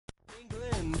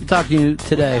I'm talking to you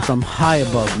today from high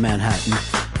above Manhattan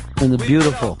in the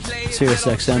beautiful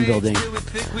SiriusXM building,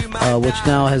 which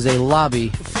now has a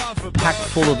lobby packed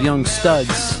full of young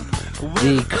studs.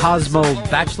 The Cosmo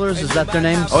Bachelors, is that their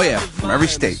names? Oh, yeah, from every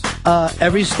state.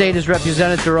 Every state is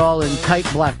represented. They're all in tight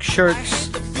black shirts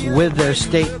with their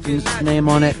state name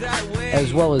on it,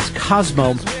 as well as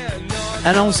Cosmo.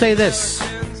 And I'll say this.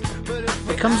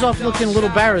 It comes off looking a little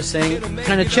embarrassing,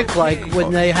 kind of chick-like,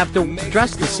 when they have to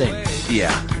dress the same.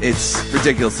 Yeah, it's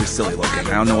ridiculously silly looking.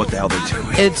 I don't know what the hell they're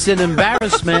doing. It's an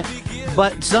embarrassment,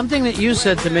 but something that you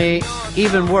said to me,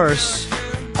 even worse,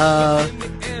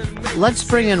 let's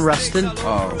bring in Rustin.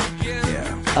 Oh,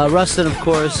 yeah. Rustin, of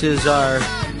course, is our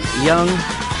young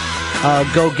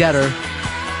go-getter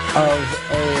of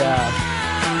a...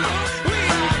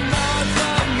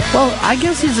 well, I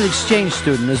guess he's an exchange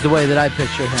student, is the way that I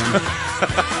picture him.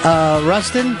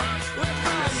 Rustin,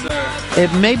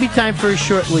 it may be time for a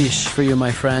short leash for you,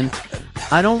 my friend.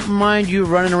 I don't mind you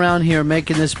running around here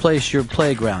making this place your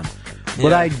playground,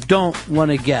 but I don't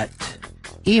want to get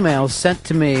emails sent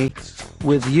to me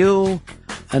with you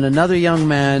and another young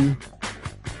man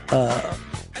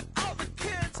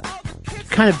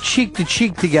kind of cheek to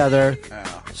cheek together,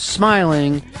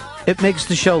 smiling. It makes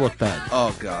the show look bad.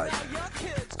 Oh, God.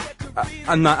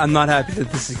 I'm not happy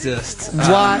that this exists.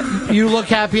 Why? You look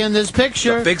happy in this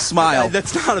picture. A big smile.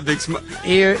 That's not a big smile.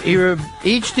 You're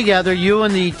each together, you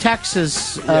and the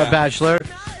Texas Bachelor,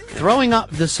 throwing up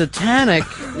the satanic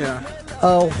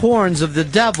horns of the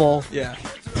devil,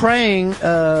 praying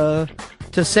to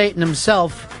Satan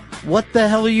himself. What the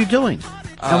hell are you doing?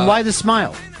 And why the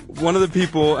smile? One of the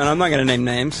people, and I'm not going to name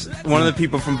names, one of the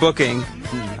people from booking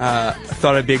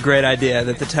thought it'd be a great idea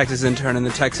that the Texas intern and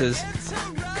the Texas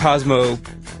Cosmo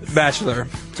Bachelor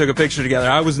took a picture together.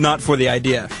 I was not for the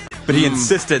idea, but he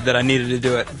insisted that I needed to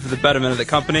do it for the betterment of the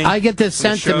company. I get this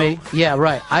sent to me. Yeah,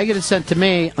 right. I get it sent to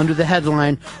me under the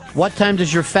headline, "What time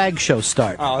does your fag show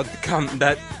start?" Oh,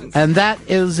 that. And that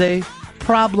is a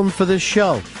problem for this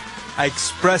show. I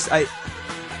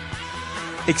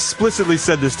explicitly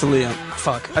said this to Liam.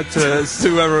 To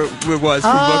whoever it was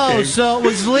from booking. Oh, so it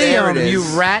was Liam, you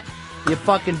rat. You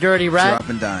fucking dirty rat.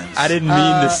 Dropping dimes. I didn't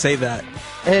mean to say that.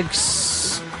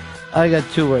 I got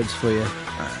 2 words for you.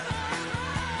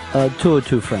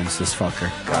 202 friends, this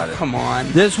fucker. Got it. Come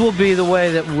on. This will be the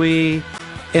way that we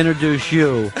introduce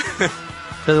you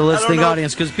to the listening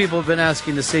audience, because people have been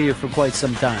asking to see you for quite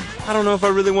some time. I don't know if I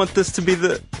really want this to be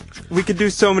the... We could do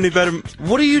so many better...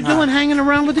 What are you doing hanging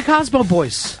around with the Cosmo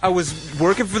Boys? I was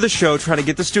working for the show, trying to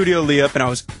get the studio lit up, and I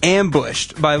was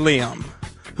ambushed by Liam,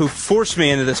 who forced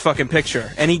me into this fucking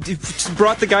picture. And he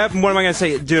brought the guy up, and what am I going to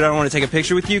say? Dude, I don't want to take a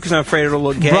picture with you because I'm afraid it'll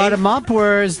look gay. Brought him up,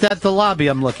 or is that the lobby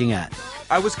I'm looking at?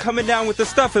 I was coming down with the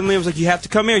stuff, and Liam was like, you have to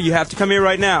come here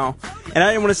right now. And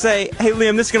I didn't want to say, hey,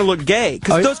 Liam, this is going to look gay,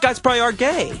 because those guys probably are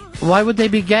gay. Why would they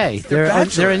be gay?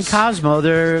 They're in Cosmo.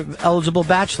 They're eligible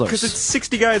bachelors. Because it's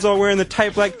 60 guys all wearing the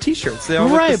tight black T-shirts. They all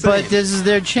look the same. But this is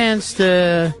their chance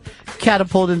to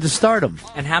catapult into stardom.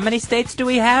 And how many states do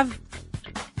we have?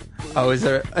 Oh, is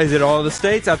it all the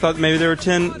states? I thought maybe there were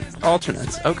 10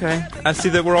 alternates. Okay. I see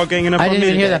that we're all ganging up on me. I didn't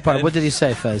even hear that part. What did he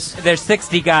say, Fez? There's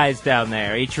 60 guys down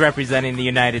there, each representing the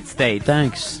United States.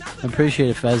 Thanks. I appreciate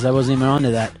it, Fez. I wasn't even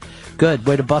onto that. Good.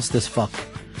 Way to bust this fuck.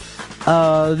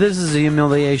 This is a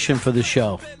humiliation for the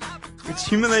show. It's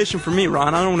humiliation for me,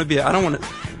 Ron. I don't want to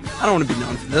be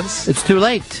known for this. It's too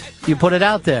late. You put it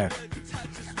out there.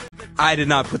 I did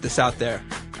not put this out there.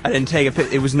 I didn't take a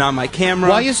picture. It was not my camera.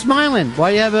 Why are you smiling?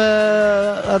 Why do you have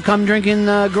a cum-drinking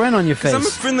grin on your face? I'm a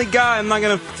friendly guy. I'm not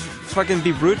going to fucking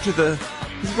be rude to the...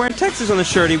 He's wearing Texas on the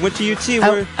shirt. He went to UT.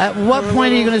 At what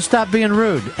point are you going to stop being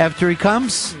rude? After he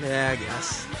comes? Yeah, I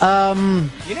guess.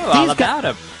 You know all about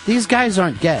him. These guys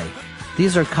aren't gay.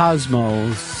 These are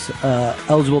Cosmos,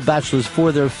 eligible bachelors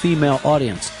for their female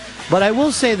audience. But I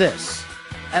will say this,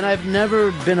 and I've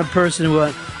never been a person who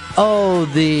went, oh,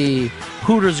 the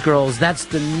Hooters girls, that's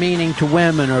demeaning to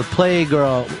women, or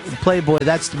Playboy,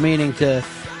 that's demeaning to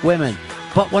women.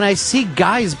 But when I see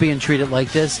guys being treated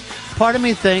like this, part of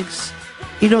me thinks,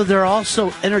 you know, they're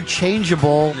also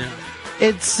interchangeable. Yeah.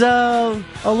 It's a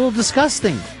little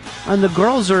disgusting. And the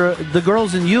girls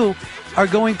and you are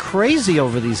going crazy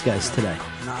over these guys today.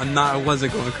 No, I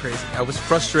wasn't going crazy. I was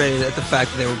frustrated at the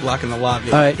fact that they were blocking the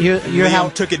lobby. All right,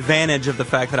 Liam took advantage of the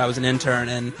fact that I was an intern.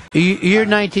 And you're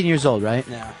 19 years old, right?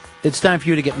 Yeah. It's time for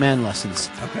you to get man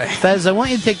lessons. Okay. Fez, I want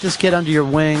you to take this kid under your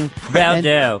wing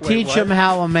and teach him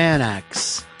how a man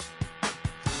acts.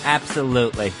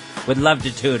 Absolutely. Would love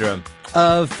to tutor him.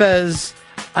 Fez,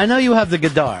 I know you have the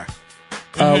Gadar.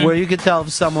 where you can tell if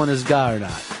someone is guy or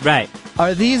not. Right.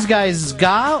 Are these guys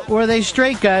guy, or are they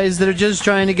straight guys that are just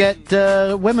trying to get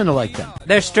women to like them?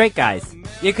 They're straight guys.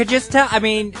 You could just tell. I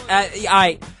mean,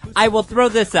 I will throw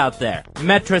this out there.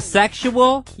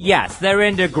 Metrosexual? Yes, they're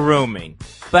into grooming.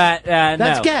 But,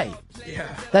 That's no. gay. Yeah.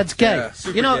 That's gay. Yeah,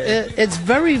 super you know, gay. it's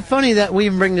very funny that we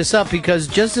even bring this up, because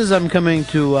just as I'm coming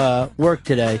to work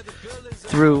today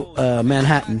through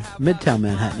Manhattan, Midtown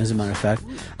Manhattan, as a matter of fact,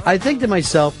 I think to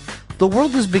myself, the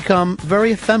world has become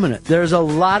very effeminate. There's a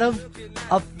lot of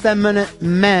effeminate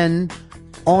men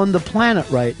on the planet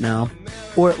right now,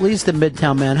 or at least in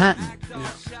Midtown Manhattan.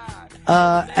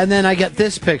 And then I get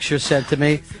this picture sent to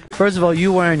me. First of all,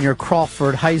 you wearing your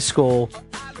Crawford High School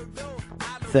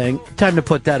thing. Time to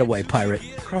put that away, pirate.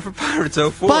 Crawford Pirates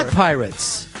 04. Butt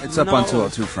pirates. It's up on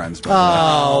 202 Friends.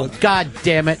 Oh, God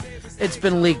damn it. It's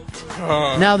been leaked.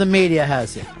 Now the media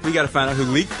has it. We got to find out who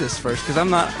leaked this first, because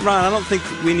I'm not... Ron, I don't think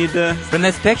we need to... From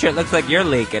this picture, it looks like you're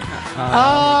leaking.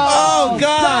 Oh,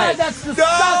 God. That's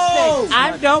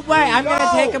disgusting. Don't worry. I'm going to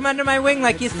take him under my wing,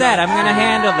 like you said. I'm going to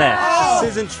handle this.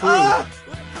 This isn't true.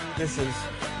 This is...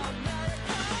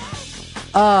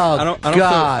 Oh, I don't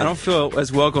God. feel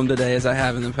as welcome today as I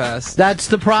have in the past. That's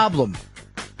the problem.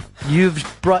 You've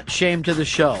brought shame to the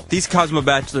show. These Cosmo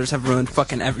Bachelors have ruined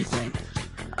fucking everything.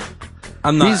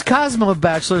 I'm not... These Cosmo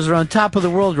Bachelors are on top of the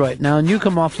world right now, and you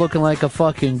come off looking like a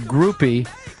fucking groupie,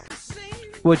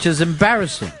 which is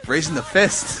embarrassing. Raising the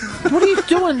fist. What are you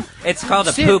doing? It's called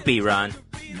a See- poopy, Ron.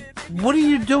 What are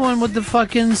you doing with the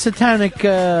fucking satanic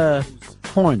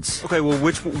horns? Okay, well,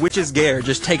 which is gayer?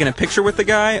 Just taking a picture with the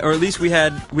guy, or at least we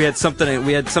had something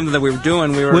that we were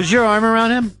doing. We were... Was your arm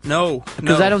around him? No,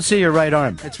 Because I don't see your right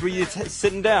arm. It's where you're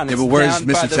sitting down. Yeah, It's but where's down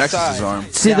by Mr. the Texas's side. arm?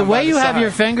 See, Down the by way you have side.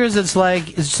 your fingers, it's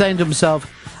like it's saying to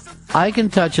himself, I can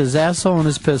touch his asshole and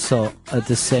his pistol at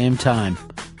the same time.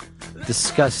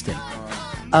 Disgusting.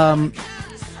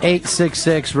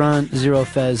 866 Ron Zero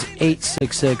Fez.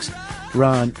 866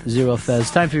 Ron Zero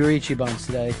Fez. Time for your Ichi Bombs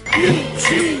today.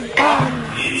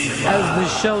 As the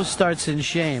show starts in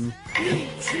shame,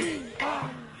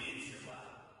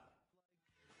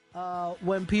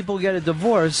 when people get a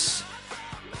divorce,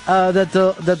 that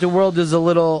the world is a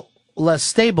little less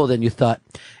stable than you thought.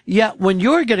 Yeah, when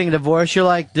you're getting a divorce, you're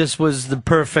like, this was the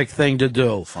perfect thing to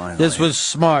do. Finally. This was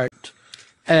smart,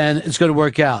 and it's going to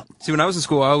work out. See, when I was in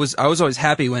school, I was always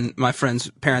happy when my friends'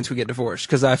 parents would get divorced,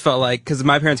 because I felt like, because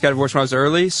my parents got divorced when I was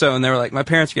early, and they were like, my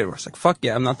parents get divorced. Like, fuck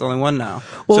yeah, I'm not the only one now.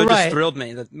 Well, so it right. just thrilled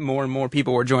me that more and more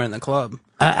people were joining the club.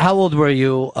 How old were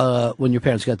you when your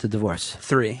parents got the divorce?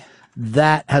 3.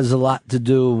 That has a lot to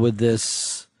do with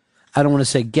this, I don't want to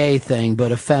say gay thing,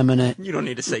 but effeminate, You don't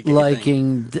need to say anything.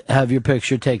 liking to have your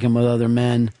picture taken with other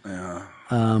men. Yeah.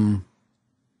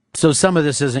 So some of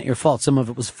this isn't your fault. Some of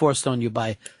it was forced on you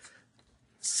by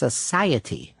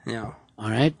society. Yeah. All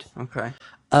right? Okay.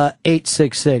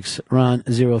 866 Ron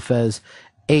Zero Fez.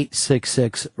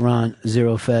 866 Ron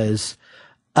Zero Fez.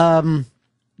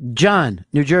 John,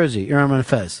 New Jersey, you're on Ron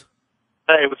Fez.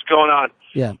 Hey, what's going on?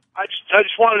 Yeah. I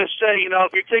just wanted to say,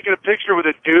 if you're taking a picture with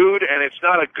a dude and it's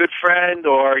not a good friend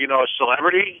or, a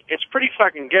celebrity, it's pretty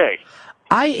fucking gay.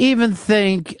 I even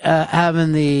think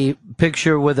having the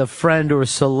picture with a friend or a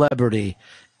celebrity,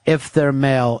 if they're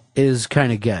male, is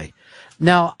kind of gay.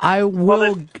 Now,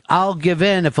 I'll give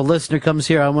in if a listener comes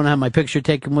here, I want to have my picture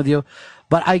taken with you,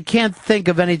 but I can't think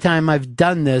of any time I've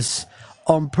done this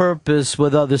on purpose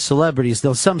with other celebrities.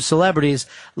 Though some celebrities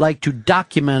like to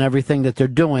document everything that they're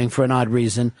doing for an odd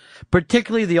reason,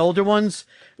 particularly the older ones.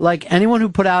 Like anyone who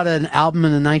put out an album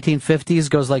in the 1950s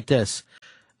goes like this.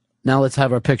 Now let's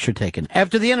have our picture taken.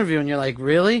 After the interview, and you're like,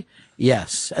 really?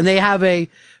 Yes. And they have a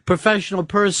professional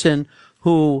person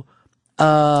who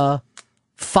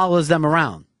follows them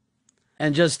around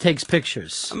and just takes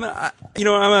pictures. I'm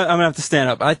gonna have to stand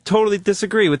up. I totally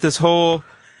disagree with this whole,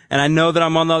 and I know that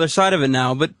I'm on the other side of it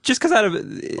now, but just because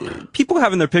people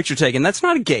having their picture taken, that's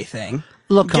not a gay thing.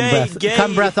 Look,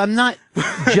 come breath. I'm not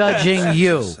judging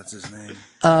you. That's his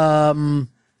name.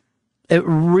 It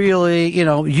really,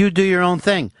 you do your own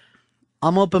thing.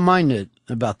 I'm open-minded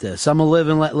about this. I'm a live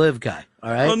and let live guy.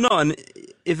 All right. Well, no, and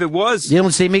if it was, You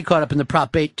don't see me caught up in the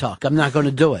Prop 8 talk. I'm not going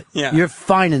to do it. Yeah. You're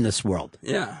fine in this world.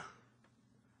 yeah,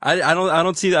 I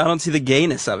don't see the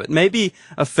gayness of it. Maybe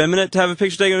effeminate to have a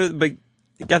picture taken, but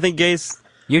I think gays.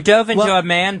 You dove into Well- a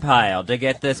man pile to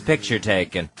get this picture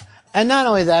taken. And not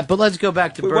only that, but let's go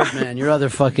back to Birdman, your other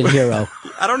fucking hero.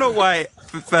 I don't know why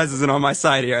Fez isn't on my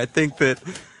side here. I think that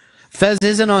Fez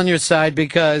isn't on your side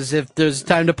because if there's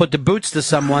time to put the boots to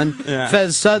someone,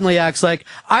 Fez suddenly acts like,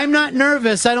 I'm not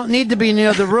nervous. I don't need to be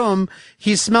near the room.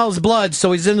 He smells blood,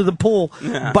 so he's into the pool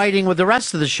biting with the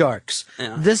rest of the sharks.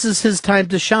 Yeah. This is his time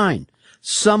to shine.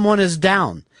 Someone is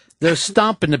down. There's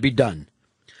stomping to be done.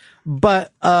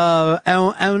 But,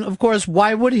 and of course,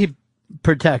 why would he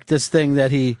protect this thing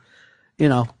that he,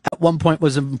 at one point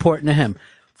was important to him?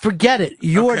 Forget it.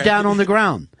 You're down on the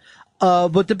ground.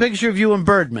 But the picture of you and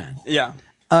Birdman. Yeah.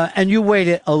 And you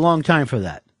waited a long time for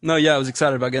that. No, yeah, I was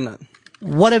excited about getting it.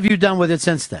 What have you done with it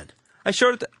since then? I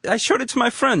showed it to my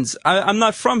friends. I'm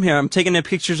not from here. I'm taking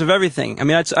pictures of everything. I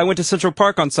mean, I went to Central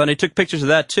Park on Sunday, took pictures of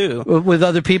that too. With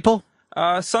other people?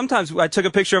 Sometimes I took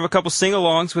a picture of a couple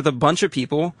sing-alongs with a bunch of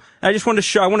people. I just wanted to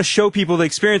show. I want to show people the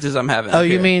experiences I'm having. Oh,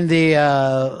 you mean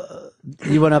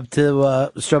you went up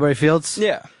to Strawberry Fields?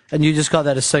 Yeah. And you just called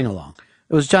that a sing-along.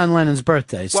 It was John Lennon's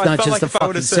birthday. It's not just a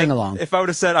fucking sing-along. If I would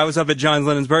have said I was up at John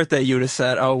Lennon's birthday, you would have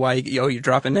said, "Oh, why? You're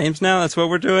dropping names now? That's what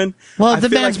we're doing." Well, the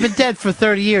man's been dead for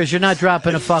 30 years. You're not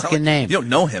dropping a fucking name. You don't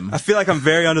know him. I feel like I'm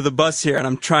very under the bus here, and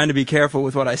I'm trying to be careful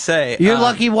with what I say. You're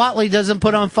lucky Watley doesn't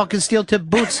put on fucking steel-tip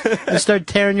boots and start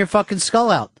tearing your fucking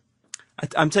skull out.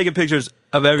 I'm taking pictures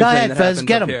of everything that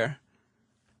happens up here.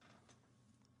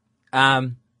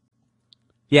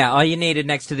 Yeah, all you needed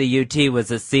next to the UT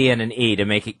was a C and an E to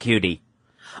make it cutie.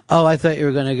 Oh, I thought you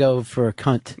were going to go for a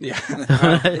cunt. Yeah.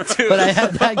 But I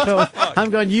had that going. I'm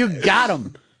going, you got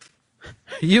him.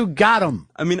 You got him.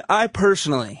 I mean, I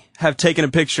personally have taken a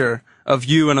picture of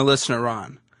you and a listener,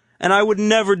 Ron. And I would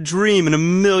never dream in a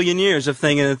million years of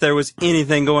thinking that there was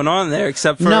anything going on there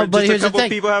except for just a couple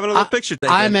people having a little picture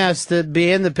taken. I'm asked to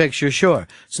be in the picture, sure.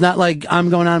 It's not like I'm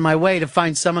going on my way to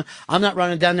find someone. I'm not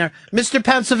running down there. Mr.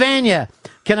 Pennsylvania,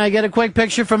 can I get a quick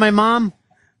picture for my mom?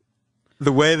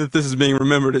 The way that this is being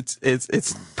remembered,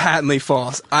 it's patently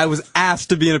false. I was asked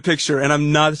to be in a picture, and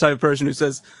I'm not the type of person who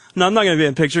says, no, I'm not going to be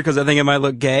in a picture because I think it might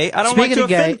look gay. I don't like to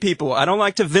offend people. I don't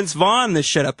like to Vince Vaughn this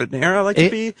shit up in there. I like to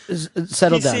be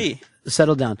Settle PC. down.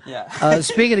 Settle down. Yeah.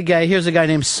 Speaking of gay, here's a guy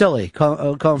named Silly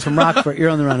calling from Rockford. You're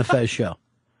on the Ron and Fez show.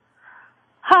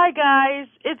 Hi, guys.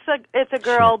 It's a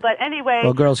girl, but anyway.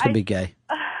 Well, girls can be gay.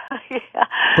 Yeah.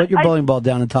 Put your bowling ball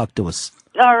down and talk to us.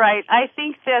 All right. I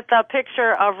think that the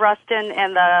picture of Rustin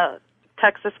and the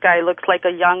Texas guy looks like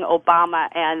a young Obama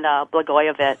and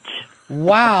Blagojevich.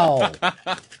 Wow.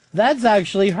 That's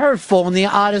actually hurtful in the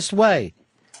oddest way.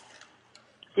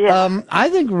 Yeah. I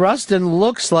think Rustin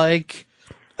looks like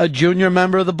a junior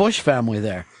member of the Bush family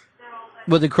there.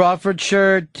 With the Crawford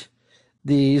shirt,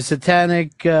 the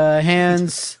satanic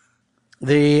hands,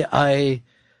 I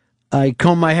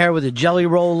comb my hair with a jelly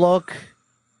roll look.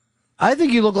 I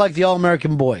think you look like the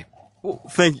all-American boy. Well,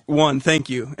 thank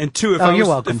you. And two, if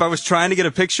I was trying to get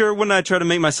a picture, wouldn't I try to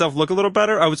make myself look a little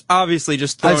better? I was obviously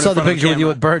just throwing I saw the picture with you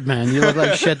with Birdman. You look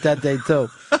like shit that day, too.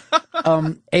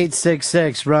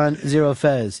 866 Ron Zero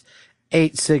Fez.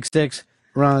 866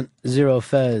 Ron Zero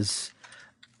Fez.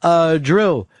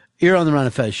 Drew, you're on the Ron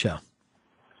and Fez show.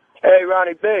 Hey,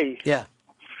 Ronnie B. Yeah.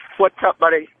 What's up,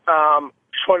 buddy?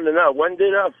 Just wanted to know, when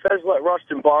did Fez let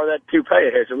Rustin borrow that toupee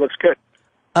of his? It looks good.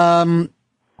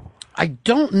 I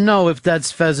don't know if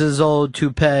that's Fez's old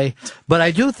toupee, but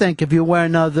I do think if you wear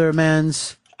another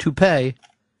man's toupee,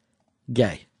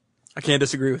 gay. I can't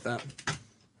disagree with that.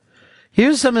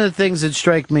 Here's some of the things that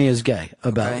strike me as gay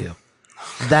about you.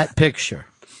 That picture.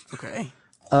 Okay.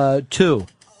 2,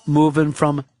 moving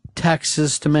from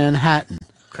Texas to Manhattan.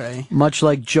 Okay. Much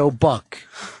like Joe Buck.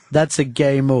 That's a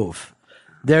gay move.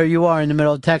 There you are in the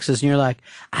middle of Texas, and you're like,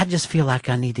 I just feel like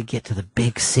I need to get to the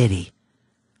big city.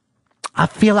 I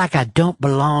feel like I don't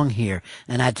belong here,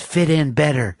 and I'd fit in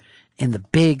better in the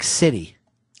big city.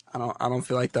 I don't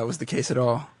feel like that was the case at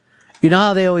all. You know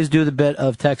how they always do the bit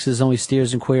of Texas only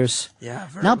steers and queers? Yeah.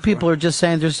 Now people are just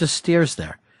saying there's just steers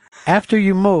there. After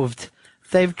you moved,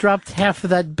 they've dropped half of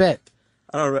that bit.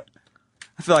 I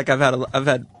feel like I've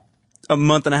had a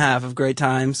month and a half of great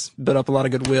times, built up a lot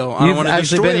of goodwill. You've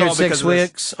actually been here 6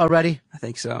 weeks already? I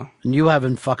think so. And you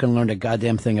haven't fucking learned a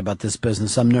goddamn thing about this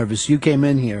business. I'm nervous. You came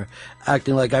in here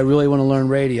acting like I really want to learn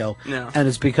radio, and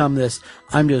it's become this,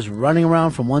 I'm just running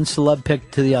around from one celeb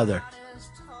pic to the other.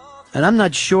 And I'm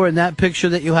not sure in that picture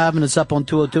that you have, and it's up on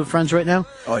 202 Friends right now.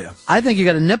 Oh, yeah. I think you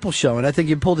got a nipple showing. I think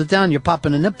you pulled it down, you're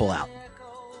popping a nipple out.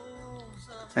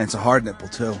 And it's a hard nipple,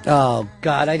 too. Oh,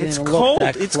 God, I didn't even look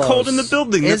that close. It's cold in the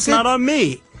building. It's not on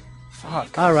me.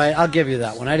 Fuck. All right, I'll give you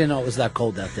that one. I didn't know it was that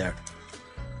cold out there.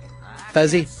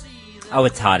 Fezzy? Oh,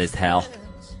 it's hot as hell.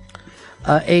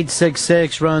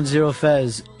 866 Ron Zero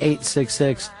Fez.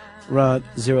 866 Ron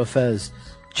Zero Fez.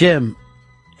 Jim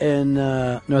in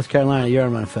North Carolina, you're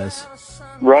on Ron Fez.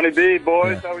 Ronnie B,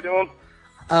 boys, how we doing?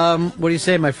 What do you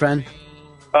say, my friend?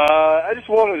 I just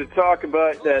wanted to talk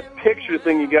about that picture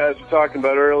thing you guys were talking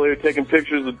about earlier, taking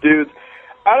pictures of dudes.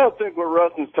 I don't think what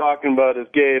Rustin's talking about is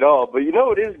gay at all, but you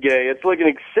know it is gay. It's like an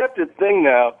accepted thing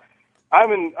now.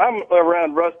 I'm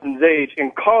around Rustin's age.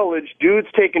 In college, dudes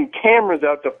taking cameras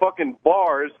out to fucking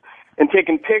bars and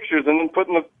taking pictures and then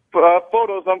putting the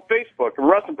photos on Facebook. And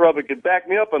Rustin probably could back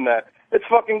me up on that. It's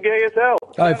fucking gay as hell.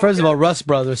 All right, first of all, Rust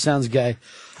Brothers sounds gay.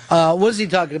 What's he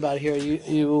talking about here?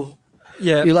 You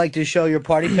like to show your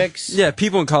party pics? Yeah,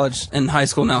 people in college and high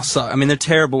school now suck. I mean, they're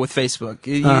terrible with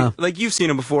Facebook. Like, you've seen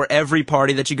them before. Every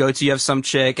party that you go to, you have some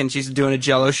chick, and she's doing a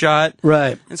Jell-O shot.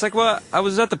 Right. It's like, well, I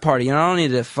was at the party, and I don't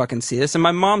need to fucking see this, and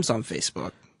my mom's on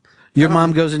Facebook. Your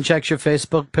mom goes and checks your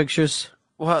Facebook pictures?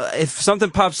 Well, if something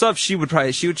pops up, she would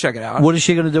check it out. What is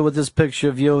she going to do with this picture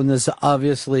of you and this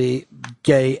obviously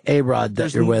gay A-Rod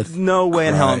that you're with? No way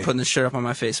in hell I'm putting this shit up on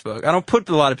my Facebook. I don't put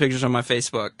a lot of pictures on my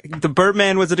Facebook. The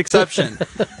Birdman was an exception.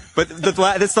 But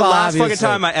that's the last fucking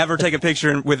time I ever take a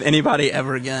picture with anybody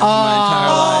ever again in my entire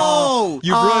life.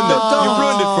 You've ruined it. You've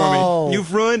ruined it for me.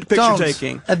 You've ruined picture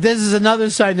taking. This is another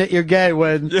sign that you're gay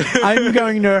when I'm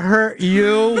going to hurt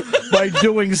you by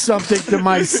doing something to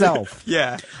myself.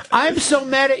 Yeah. I'm so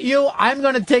mad at you, I'm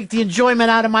going to take the enjoyment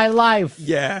out of my life.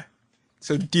 Yeah.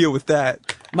 So deal with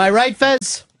that. Am I right,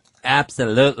 Fez?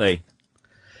 Absolutely.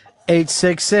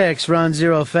 866 Ron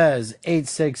Zero Fez.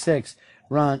 866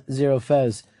 Ron Zero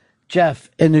Fez. Jeff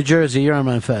in New Jersey, you're on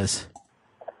my Fez.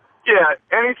 Yeah,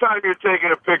 anytime you're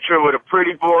taking a picture with a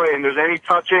pretty boy and there's any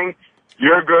touching,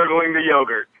 you're gurgling the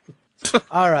yogurt.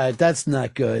 All right, that's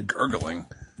not good. Gurgling.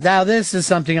 Now, this is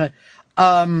something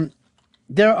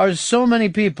there are so many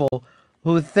people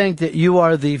who think that you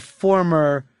are the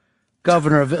former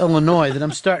governor of Illinois that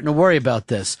I'm starting to worry about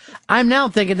this. I'm now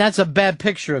thinking that's a bad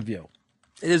picture of you.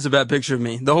 It is a bad picture of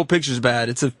me. The whole picture's bad.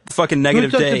 It's a fucking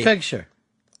negative day. Who took the picture?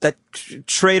 That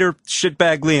traitor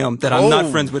shitbag Liam that I'm not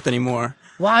friends with anymore.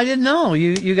 Well, I didn't know.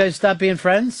 You guys stopped being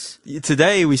friends?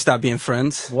 Today we stopped being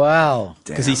friends. Wow.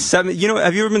 Because he set me. You know,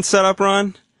 have you ever been set up,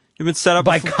 Ron? You've been set up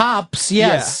by cops,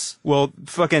 yes. Yeah. Well,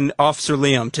 fucking Officer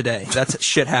Liam today. That's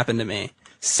shit happened to me.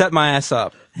 Set my ass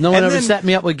up. No one ever set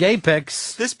me up with gay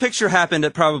pics. This picture happened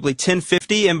at probably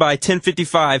 10:50, and by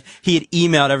 10:55, he had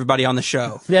emailed everybody on the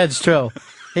show. Yeah, it's true.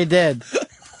 He did.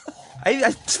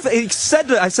 I said,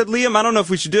 Liam, I don't know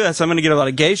if we should do this. I'm going to get a lot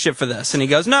of gay shit for this. And he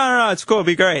goes, no, it's cool. It'll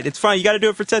be great. It's fine. You got to do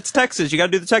it for Texas. You got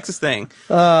to do the Texas thing.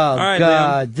 Oh, all right,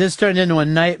 God. Liam. This turned into a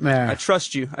nightmare. I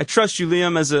trust you. I trust you,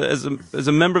 Liam, as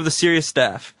a member of the serious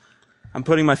staff. I'm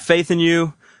putting my faith in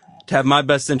you to have my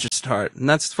best interest at heart. And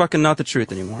that's fucking not the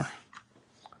truth anymore.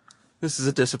 This is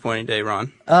a disappointing day,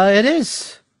 Ron. It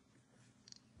is.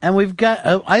 And we've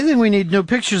got, I think we need new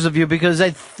pictures of you because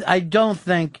I don't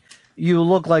think you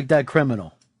look like that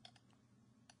criminal.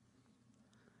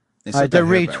 All right, they're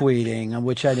retweeting,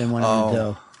 which I didn't want to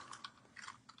do.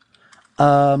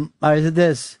 All right,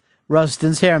 this.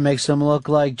 Rustin's hair makes him look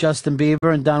like Justin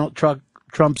Bieber and Donald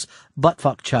Trump's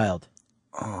buttfuck child.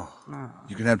 Oh.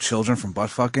 You can have children from butt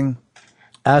fucking?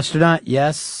 Astronaut,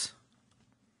 yes.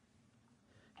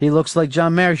 He looks like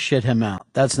John Mayer shit him out.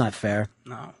 That's not fair.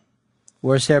 No.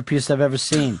 Worst hairpiece I've ever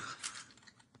seen.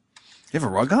 You have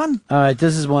a rug on? All right,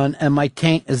 this is one, and my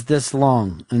taint is this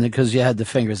long, and because you had the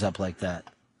fingers up like that.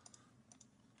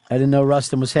 I didn't know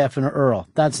Rustin was half an Earl.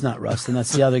 That's not Rustin.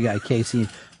 That's the other guy, Casey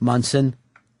Munson.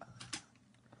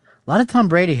 A lot of Tom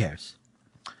Brady hairs.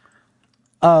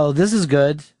 Oh, this is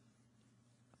good.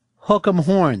 Hook 'em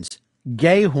horns.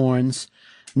 Gay horns.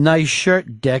 Nice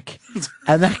shirt, dick.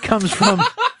 And that comes from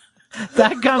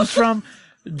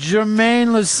Jermaine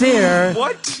Lassier,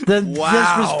 the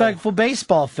disrespectful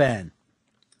baseball fan.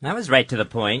 That was right to the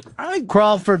point.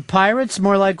 Crawford Pirates,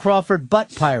 more like Crawford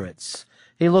Butt Pirates.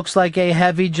 He looks like a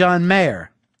heavy John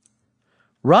Mayer.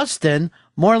 Rustin,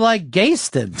 more like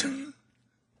Gayston.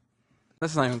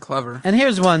 That's not even clever. And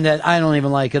here's one that I don't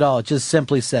even like at all. It just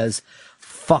simply says,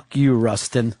 fuck you,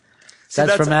 Rustin.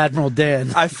 That's from Admiral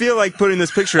Dan. I feel like putting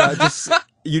this picture out,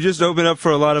 you just open up for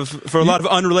a lot of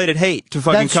unrelated hate to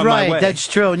fucking come my way. That's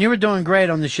true. And you were doing great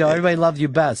on the show. Everybody loved you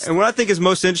best. And what I think is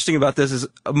most interesting about this is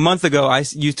a month ago,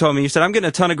 you told me, you said, I'm getting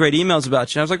a ton of great emails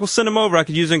about you. And I was like, well, send them over. I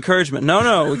could use encouragement.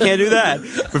 No, we can't do that. But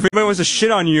if anybody wants to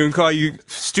shit on you and call you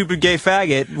stupid gay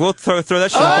faggot, we'll throw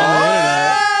that shit up on the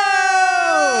internet.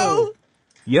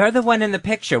 You're the one in the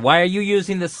picture. Why are you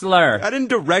using the slur? I didn't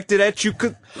direct it at you.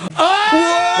 Why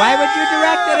would you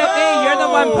direct it at me? You're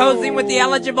the one posing with the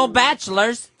eligible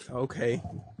bachelors. Okay.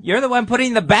 You're the one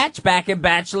putting the batch back in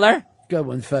Bachelor. Good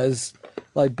one, Fez.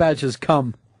 Like batches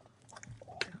come.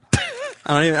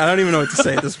 I don't even know what to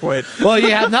say at this point. Well,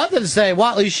 you have nothing to say.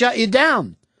 Watley shut you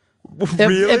down.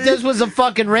 Really? If this was a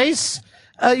fucking race,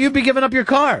 you'd be giving up your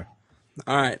car.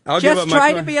 All right, I'll give up Just my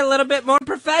try car. to be a little bit more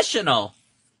professional.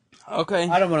 Okay.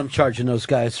 I don't want them charging those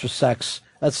guys for sex.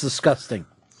 That's disgusting.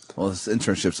 Well, this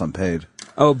internship's unpaid.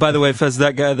 Oh, by the way, Fez,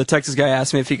 that guy, the Texas guy,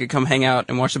 asked me if he could come hang out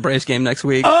and watch the Braves game next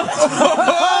week. Where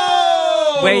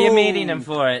are you meeting him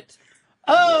for it?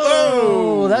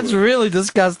 Oh, that's really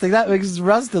disgusting. That makes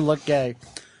Rustin look gay.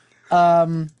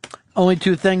 Only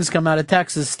two things come out of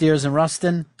Texas, Steers and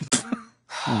Rustin. Oh,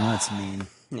 that's mean.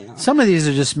 Yeah. Some of these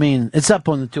are just mean. It's up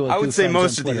on the 202 I would say friends most on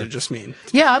of these Twitter. are just mean.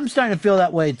 Yeah, I'm starting to feel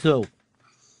that way too.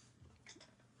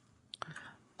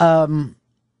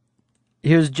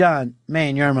 Here's John.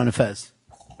 Man, you're on a Fez.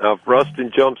 Now, if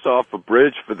Rustin jumps off a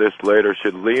bridge for this later,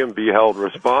 should Liam be held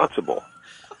responsible?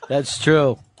 That's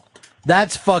true.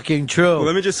 That's fucking true. Well,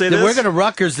 let me just say Then this. We're going to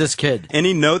Rutgers this kid.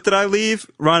 Any note that I leave,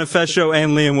 Ron and Fez Show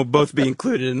and Liam will both be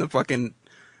included in the fucking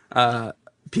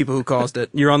people who caused it.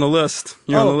 You're on the list.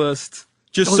 You're on the list.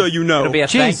 Just so you know. It'll be a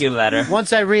thank you letter.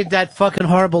 Once I read that fucking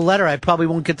horrible letter, I probably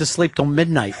won't get to sleep till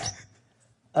midnight.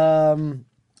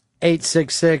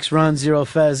 866 Ron Zero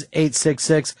Fez.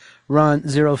 866 Ron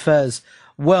Zero Fez.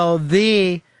 Well,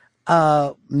 the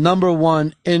number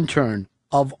one intern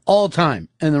of all time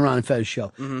in the Ron and Fez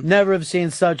show. Never have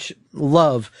seen such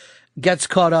love. Gets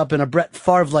caught up in a Brett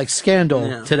Favre-like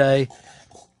scandal today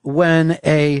when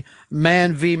a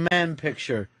man v. man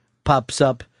picture pops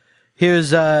up.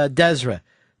 Here's Desra.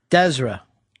 Desra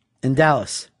in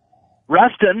Dallas.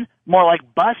 Rustin, more like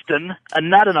bustin', a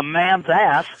nut in a man's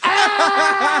ass.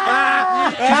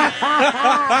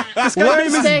 This guy's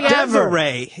Worst name thing is ever.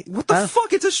 Desiree. What the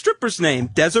fuck? It's a stripper's name.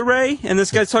 Desiree? And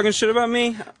this guy's talking shit about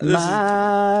me?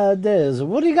 Des,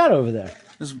 what do you got over there?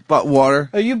 Just about water.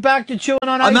 Are you back to chewing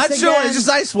on I'm ice not chewing. again? It's just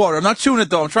ice water. I'm not chewing it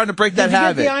though. I'm trying to break that Did you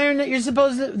habit. get the iron that you're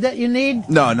supposed that you need?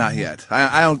 No, not yet.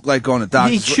 I don't like going to He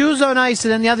doctors. chews on ice,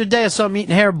 and then the other day I saw him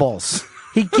eating hairballs.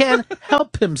 He can't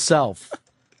help himself.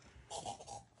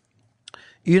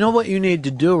 You know what you need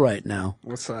to do right now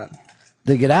What's that?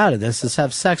 to get out of this is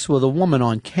have sex with a woman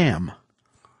on cam,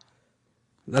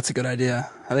 That's a good idea.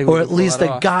 I think we or can at pull least that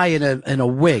a off. guy in a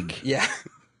wig. Yeah.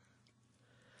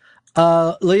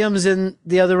 Liam's in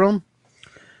the other room.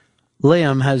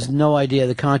 Liam has no idea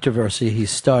the controversy he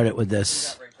started with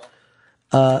this.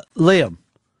 Liam,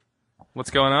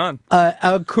 What's going on?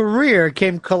 our career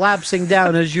came collapsing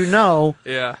down, as you know.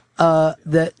 Yeah,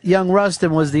 That young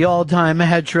Rustin was the all-time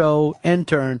hetero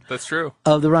intern that's true.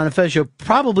 of the Ron and Fez show,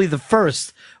 probably the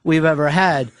first we've ever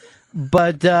had.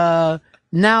 But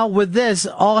now with this,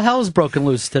 all hell's broken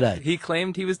loose today. He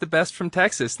claimed he was the best from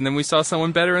Texas, and then we saw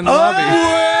someone better in the lobby.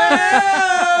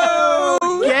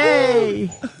 Yay!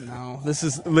 No, this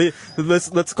is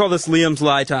let's call this Liam's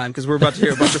lie time because we're about to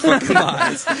hear a bunch of fucking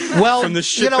lies Well, from the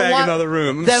you know shitbag in what? the other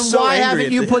room. I'm Then so why angry haven't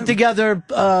at you him. put together,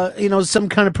 some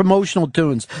kind of promotional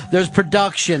tunes? There's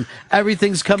production.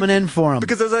 Everything's coming in for him.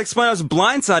 Because as I explained, I was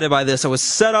blindsided by this. I was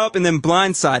set up and then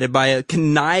blindsided by a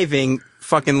conniving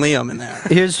fucking Liam in there.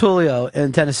 Here's Julio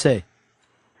in Tennessee.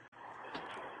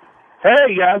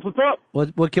 Hey, guys, what's up?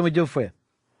 What can we do for you?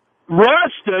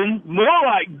 Rustin, more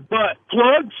like butt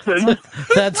plugston.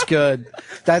 That's good.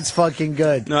 That's fucking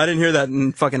good. No, I didn't hear that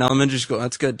in fucking elementary school.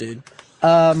 That's good, dude.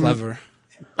 Clever.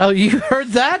 Oh, you heard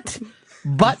that?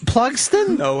 Butt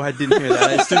Plugston? No, I didn't hear that.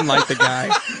 I just didn't like the guy.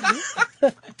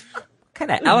 What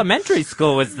kind of elementary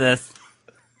school was this?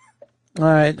 All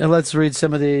right, now let's read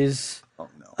some of these. Oh,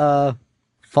 no.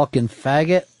 Fucking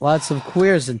faggot. Lots of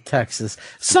queers in Texas.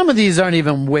 Some of these aren't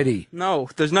even witty. No,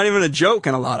 there's not even a joke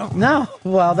in a lot of them. No,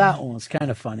 well, that one was kind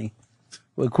of funny.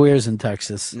 With queers in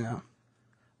Texas. No.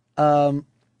 All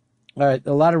right,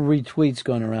 a lot of retweets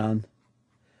going around.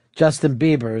 Justin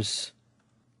Bieber's.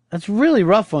 That's really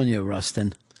rough on you,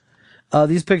 Rustin.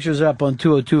 These pictures are up on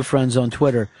 202 Friends on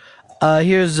Twitter.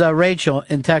 Here's Rachel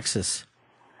in Texas.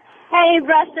 Hey,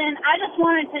 Rustin, I just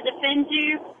wanted to defend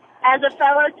you as a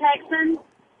fellow Texan.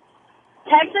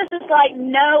 Texas is like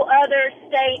no other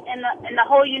state in the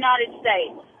whole United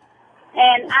States.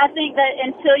 And I think that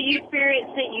until you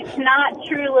experience it, you cannot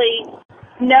truly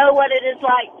know what it is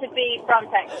like to be from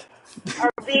Texas or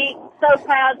be so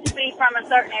proud to be from a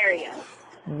certain area.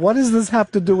 What does this have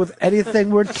to do with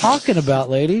anything we're talking about,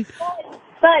 lady?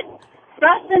 But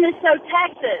Rustin is so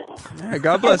Texas. Yeah,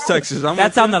 God bless Texas.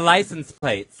 That's on the license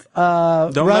plates.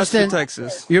 Don't mess Rustin, with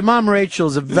Texas. Your mom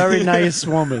Rachel's a very nice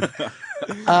woman.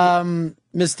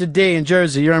 Mr. D in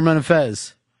Jersey, you're on Run and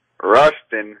Fez.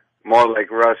 Rustin, more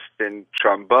like Rustin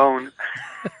trombone.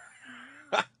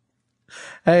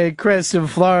 Hey, Chris in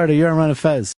Florida, you're on Run and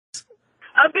Fez.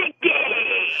 A big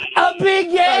gay. A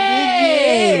big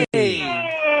yay!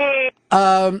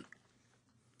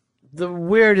 The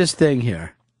weirdest thing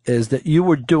here is that you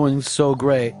were doing so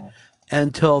great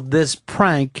until this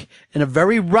prank, in a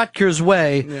very Rutgers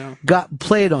way, got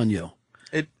played on you.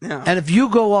 And if you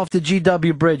go off the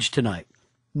GW Bridge tonight,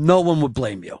 no one would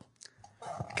blame you.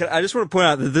 I just want to point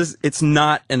out that it's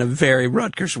not in a very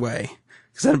Rutgers way.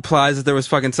 Because that implies that there was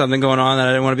fucking something going on that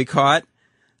I didn't want to be caught.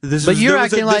 This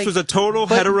was a total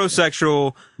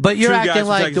heterosexual. But you're two guys acting from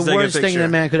like Texas the taking a worst thing picture. that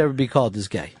man could ever be called is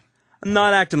gay. I'm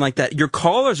not acting like that. Your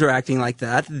callers are acting like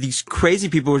that. These crazy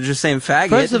people are just saying faggot.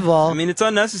 First of all, I mean, it's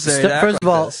unnecessary. to act First like of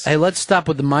all, this. hey, let's stop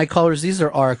with the my callers. These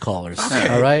are our callers. Okay.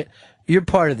 All right, you're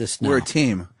part of this now. We're a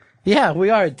team. Yeah,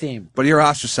 we are a team. But you're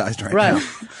ostracized right now.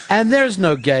 And there's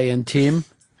no gay in team.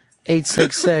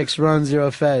 866 run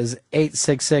zero Fez.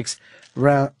 866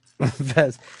 run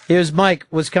Fez. Here's Mike,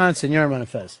 Wisconsin. You're on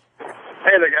Fez. Hey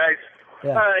there, guys.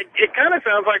 Yeah. It kind of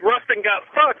sounds like Rustin got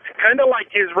fucked, kind of like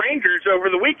his Rangers over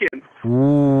the weekend.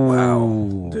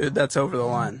 Wow, dude, that's over the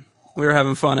line. We were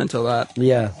having fun until that.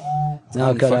 Yeah, now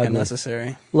it got fucking ugly.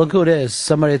 necessary. Look who it is.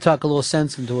 Somebody talk a little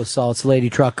sense into us all. It's Lady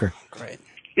Trucker. Great.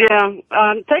 Yeah,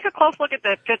 take a close look at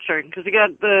that picture, because you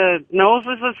got the nose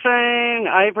is the same,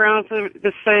 eyebrows are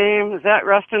the same. Is that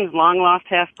Rustin's long-lost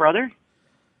half-brother?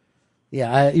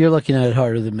 Yeah, you're looking at it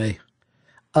harder than me.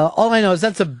 All I know is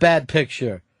that's a bad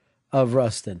picture of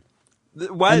Rustin.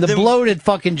 And the bloated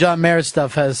fucking John Mayer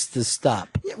stuff has to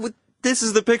stop. Yeah, this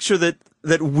is the picture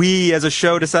that we as a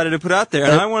show decided to put out there,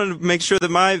 and I wanted to make sure that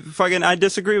I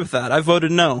disagree with that. I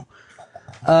voted no.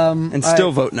 And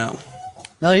still vote no.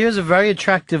 Now, here's a very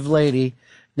attractive lady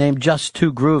named Just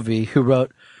Too Groovy who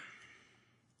wrote,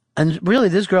 and really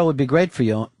this girl would be great for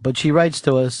you, but she writes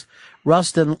to us,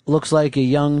 Rustin looks like a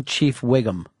young Chief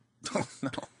Wiggum. Oh,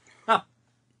 no.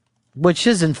 Which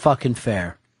isn't fucking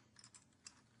fair.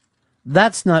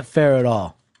 That's not fair at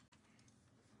all.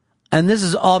 And this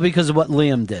is all because of what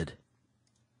Liam did.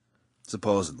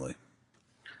 Supposedly.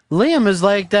 Liam is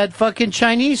like that fucking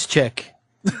Chinese chick.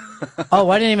 Oh,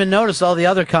 I didn't even notice all the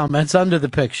other comments under the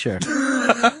picture.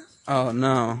 Oh,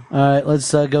 no. All right,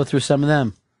 let's go through some of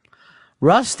them.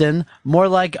 Rustin, more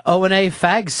like O&A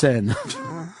Fagson.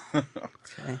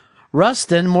 Okay.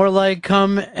 Rustin, more like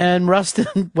cum and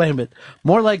Rustin. Wait a minute.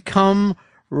 More like cum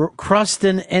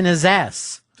crustin in his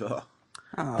ass. Duh.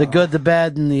 The good, the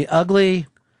bad, and the ugly.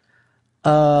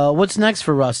 What's next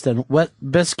for Rustin? Wet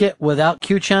biscuit without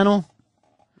Q channel?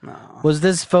 No. Was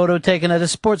this photo taken at a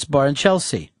sports bar in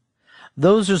Chelsea?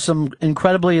 Those are some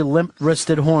incredibly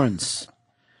limp-wristed horns.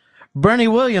 Bernie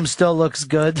Williams still looks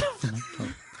good.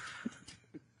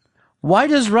 Why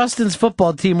does Rustin's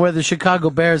football team wear the Chicago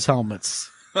Bears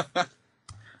helmets? All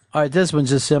right, this one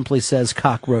just simply says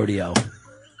cock rodeo.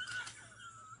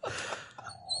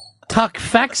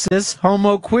 Tuckfexus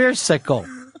homo queer sickle.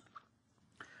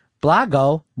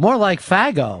 Blago, more like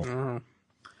fago.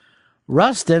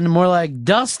 Rustin, more like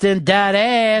Dustin dat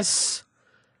ass.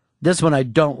 This one I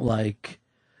don't like.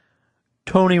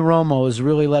 Tony Romo has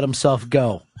really let himself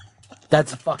go.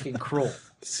 That's fucking cruel.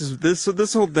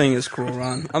 This whole thing is cruel,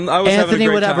 Ron. I was Anthony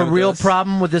would have a with real this.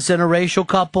 problem with this interracial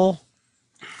couple.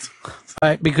 All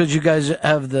right, because you guys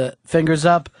have the fingers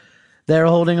up. They're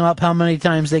holding up how many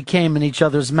times they came in each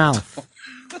other's mouth.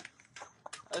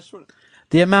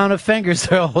 The amount of fingers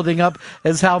they're holding up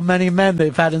is how many men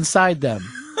they've had inside them.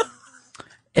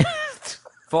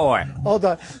 4. Hold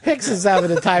on. Hicks is having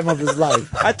the time of his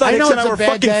life. I thought Hicks know and I it's a were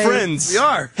bad fucking day. friends. We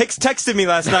are. Hicks texted me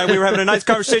last night. We were having a nice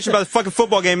conversation about the fucking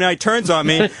football game. Now he turns on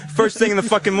me first thing in the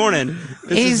fucking morning.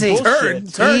 This Easy. is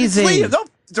bullshit. Turn. Easy. It's Liam.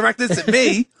 Don't direct this at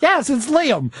me. Yes, it's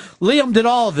Liam. Liam did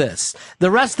all this.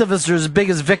 The rest of us are as big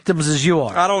as victims as you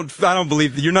are. I don't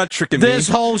believe that. You're not tricking me. This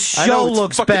whole I know show what's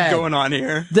looks fucking bad. going on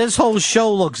here. This whole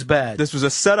show looks bad. This was a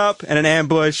setup and an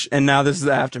ambush, and now this is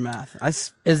the aftermath.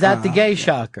 Is that the gay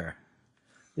shocker?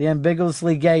 The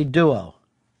ambiguously gay duo.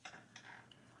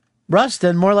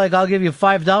 Rustin, more like I'll give you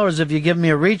 $5 if you give me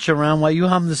a reach around while you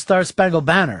hum the Star Spangled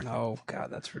Banner. Oh, God,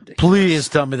 that's ridiculous. Please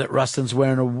tell me that Rustin's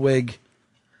wearing a wig.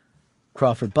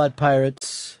 Crawford Butt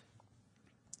Pirates.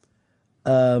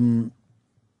 I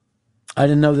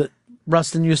didn't know that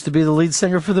Rustin used to be the lead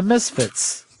singer for the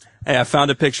Misfits. Hey, I found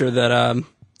a picture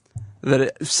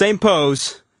same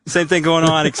pose, same thing going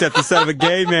on, except instead of a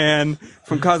gay man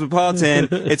from Cosmopolitan,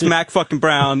 it's Mac fucking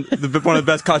Brown, one of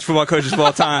the best college football coaches of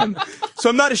all time. So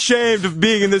I'm not ashamed of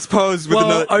being in this pose with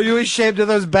another. Are you ashamed of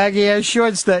those baggy ass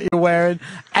shorts that you're wearing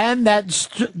and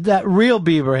that real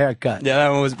Bieber haircut? Yeah, that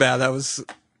one was bad. That was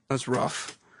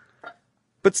rough.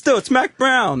 But still, it's Mac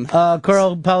Brown.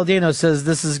 Carl Palladino says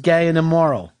this is gay and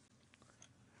immoral.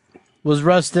 Was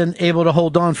Rustin able to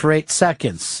hold on for 8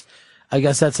 seconds? I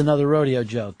guess that's another rodeo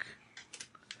joke.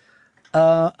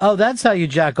 Oh, that's how you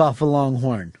jack off a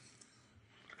longhorn.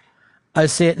 I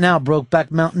see it now.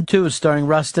 Brokeback Mountain 2 starring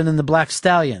Rustin and the Black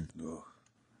Stallion.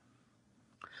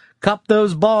 Cup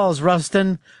those balls,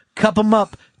 Rustin. Cup 'em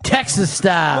up, Texas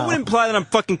style. I would imply that I'm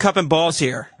fucking cupping balls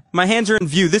here. My hands are in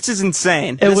view. This is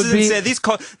insane. It This would is be-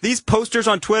 insane. These posters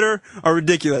on Twitter are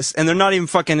ridiculous, and they're not even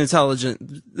fucking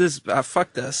intelligent.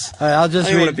 Fuck this. All right, I'll just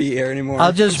I don't read. want to be here anymore.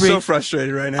 I'll just I'm read. so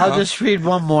frustrated right now. I'll just read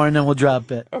one more and then we'll drop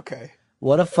it. Okay.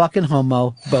 What a fucking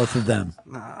homo, both of them.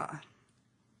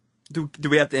 Do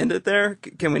we have to end it there?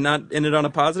 Can we not end it on a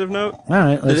positive note? All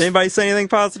right. Did anybody say anything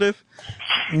positive?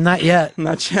 Not yet.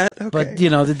 Not yet? Okay. But, you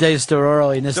know, the day's still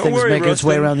early and this Don't thing's worry, making its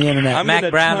way Rustin. around the internet. I'm Mac getting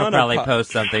a Brown will ton of probably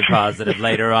post something positive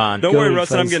later on. Don't worry, Go,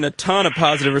 Rustin. I'm Fuzz. getting a ton of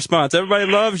positive response. Everybody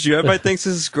loves you. Everybody thinks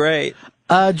this is great.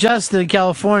 Justin in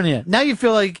California. Now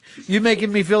you're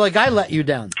making me feel like I let you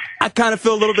down. I kind of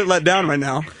feel a little bit let down right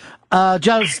now.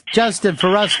 Justin for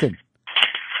Rustin.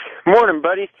 Morning,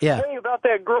 buddy. Yeah. Hey, about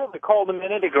that girl that called a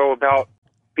minute ago about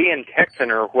being Texan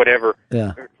or whatever.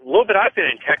 Yeah. A little bit I've been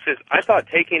in Texas. I thought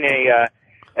taking a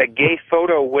gay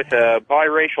photo with a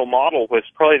biracial model was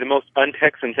probably the most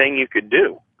un-Texan thing you could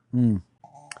do. All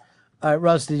right,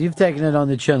 Rusty, you've taken it on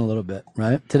the chin a little bit,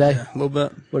 right? Today? Yeah, a little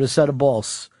bit. With a set of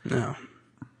balls. No.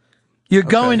 You're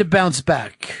going to bounce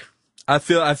back. I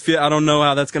don't know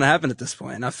how that's going to happen at this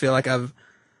point. I feel like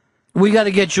We got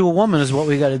to get you a woman is what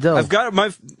we got to do. I've got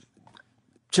my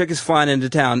chick is flying into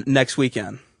town next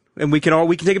weekend. And we can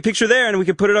take a picture there and we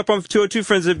can put it up on 202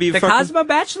 Friends. It'd be The Cosmo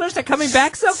Bachelors are coming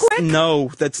back so quick? No,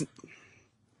 that's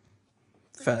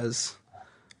Fez.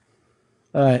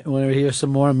 All right, want to hear some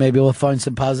more? Maybe we'll find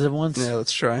some positive ones? Yeah,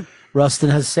 let's try. Rustin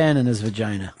has sand in his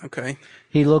vagina. Okay.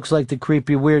 He looks like the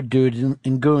creepy weird dude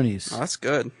in Goonies. Oh, that's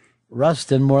good.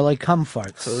 Rustin, more like cum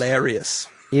farts. Hilarious.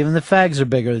 Even the fags are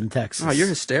bigger than Texas. Oh, you're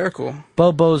hysterical.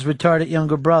 Bobo's retarded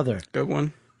younger brother. Good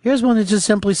one. Here's one that just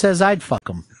simply says, I'd fuck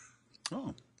him.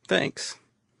 Oh, thanks.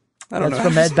 I don't That's know.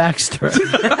 from Ed Baxter.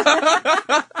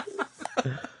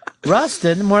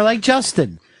 Rustin, more like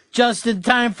Justin. Just in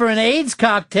time for an AIDS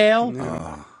cocktail.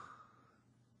 No.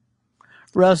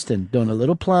 Rustin, doing a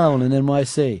little plowing in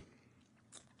NYC.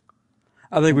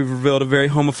 I think we've revealed a very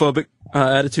homophobic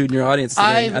attitude in your audience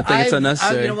today. I think it's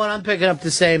unnecessary. You know what? I'm picking up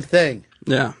the same thing.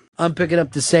 Yeah. I'm picking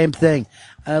up the same thing.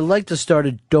 I'd like to start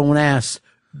a don't ask,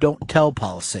 don't tell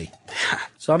policy.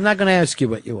 So I'm not going to ask you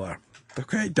what you are.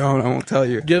 Okay, don't. I won't tell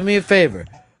you. Do me a favor.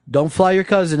 Don't fly your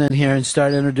cousin in here and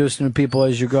start introducing the people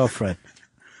as your girlfriend.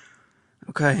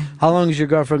 Okay. How long is your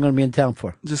girlfriend going to be in town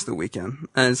for? Just the weekend.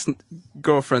 And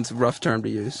girlfriend's a rough term to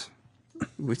use.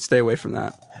 We stay away from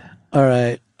that. All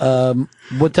right.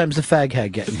 What time's the fag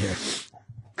hag getting here?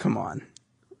 Come on.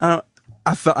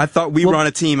 I thought we were on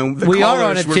a team, and the we are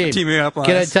callers on a were team. teaming up on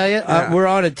Can us. I tell you? Yeah. We're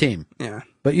on a team. Yeah.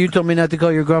 But you told me not to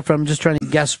call your girlfriend. I'm just trying to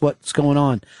guess what's going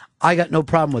on. I got no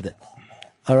problem with it.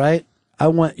 All right? I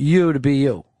want you to be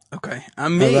you. Okay.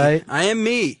 I'm me. All right? I am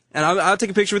me. And I'll take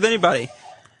a picture with anybody.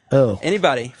 Oh.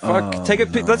 Anybody. Fuck. I'll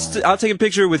take a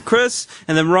picture with Chris,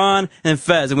 and then Ron, and then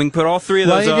Fez, and we can put all three of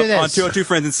Why those don't up you do on this? 202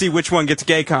 Friends and see which one gets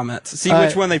gay comments. See All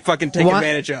which right. one they fucking take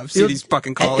advantage of. See these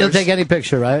fucking callers. You'll take any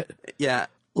picture, right? Yeah.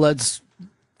 Let's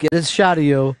get a shot of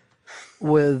you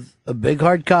with a big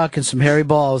hard cock and some hairy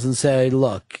balls and say,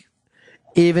 look,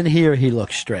 even here he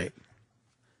looks straight.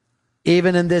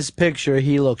 Even in this picture,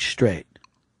 he looks straight.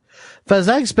 Fez,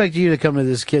 I expect you to come to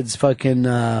this kid's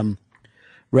fucking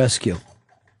rescue.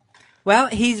 Well,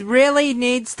 he really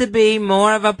needs to be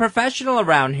more of a professional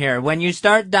around here. When you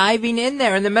start diving in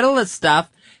there in the middle of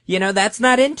stuff, you know, that's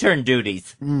not intern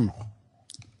duties.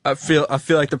 I feel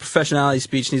like the professionality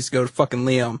speech needs to go to fucking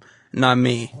Liam, not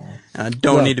me. And I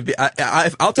don't need to be. I'll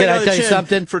take Can I another tell you chin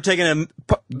something? for taking a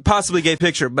possibly gay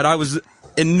picture, but I was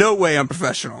in no way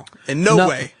unprofessional. In no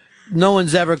way. No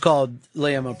one's ever called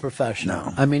Liam a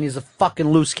professional. No. I mean, he's a fucking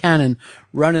loose cannon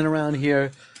running around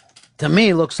here. To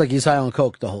me, looks like he's high on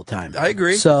coke the whole time. I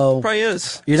agree. So probably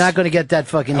is. You're not going to get that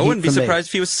fucking. I wouldn't be heat from me. surprised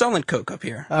if he was selling coke up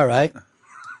here. All right,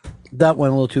 that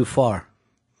went a little too far.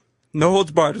 No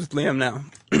holds barred with Liam now.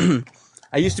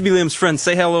 I used to be Liam's friend.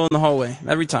 Say hello in the hallway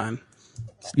every time.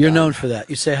 You're known for that.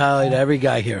 You say hi to every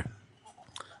guy here.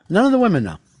 None of the women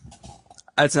know.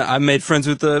 I made friends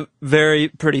with a very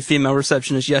pretty female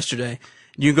receptionist yesterday.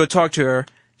 You can go talk to her.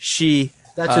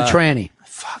 That's a tranny.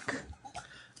 Fuck.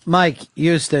 Mike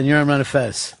Houston, you're on Run of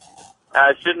Fez.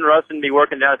 Shouldn't Rustin be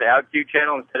working down at the OutQ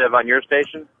channel instead of on your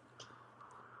station?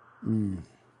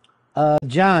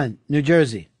 John, New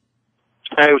Jersey.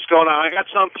 Hey, what's going on? I got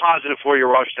something positive for you,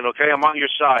 Rustin, okay? I'm on your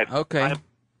side. Okay.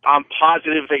 I'm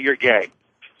positive that you're gay.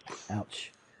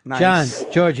 Ouch. Nice.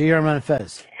 John, Georgia, you're on Run of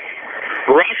Fez.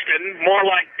 Rustin more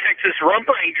like Texas Rump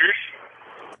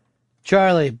Rangers.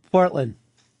 Charlie, Portland.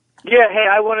 Yeah, hey,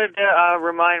 I wanted to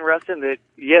remind Rustin that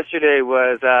yesterday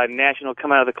was National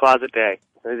Come Out of the Closet Day.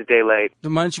 It was a day late.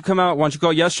 Then why don't you come out? Why don't you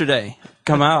go yesterday?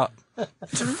 Come out.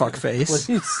 Fuckface.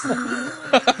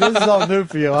 This is all new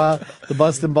for you, huh? The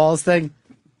busting balls thing?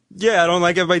 Yeah, I don't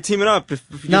like everybody teaming up.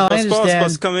 If No, I balls understand.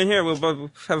 supposed to come in here, we'll have fun.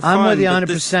 I'm with you but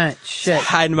 100%. Shit.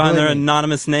 hiding behind their Believe me.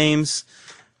 anonymous names.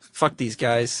 Fuck these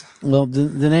guys. Well,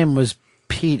 the name was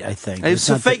Pete, I think. It's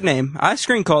a not fake name. I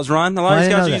screen calls, Ron. A lot of I these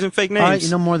didn't guys know are that. using fake All right, names.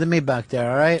 you know more than me back there,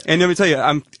 all right? And let me tell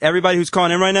you, everybody who's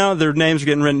calling in right now, their names are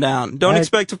getting written down. Don't All right.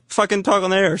 expect to fucking talk on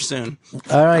the air soon.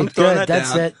 All right, I'm throwing good. that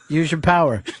That's down. it. Use your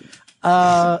power.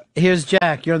 Here's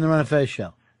Jack. You're on the Run of Fez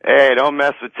show. Hey, don't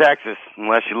mess with Texas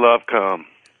unless you love cum.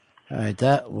 All right,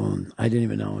 that one I didn't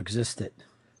even know existed.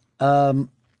 And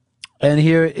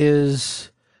here is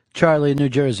Charlie in New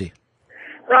Jersey.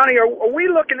 Ronnie, are we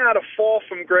looking at a fall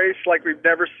from grace like we've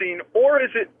never seen, or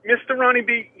is it Mr. Ronnie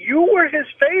B? You were his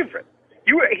favorite.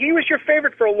 He was your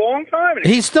favorite for a long time. And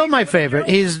He's still my favorite.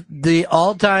 He's the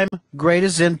all-time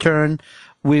greatest intern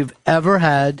we've ever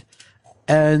had,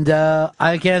 and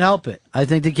I can't help it. I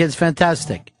think the kid's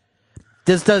fantastic.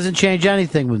 This doesn't change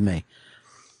anything with me.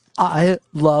 I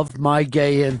love my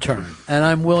gay intern, and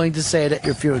I'm willing to say it at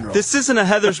your funeral. This isn't a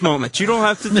Heather's moment. You don't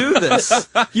have to do this.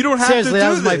 You don't have Seriously, to do that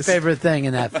was this. my favorite thing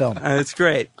in that film. It's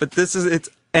great, but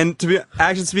and to be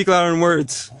actions speak louder than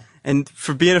words. And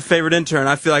for being a favorite intern,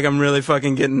 I feel like I'm really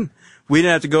fucking getting. We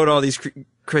didn't have to go to all these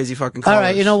crazy fucking callers. All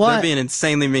right, you know what? They're being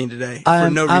insanely mean today for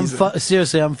no reason.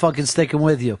 Seriously, I'm fucking sticking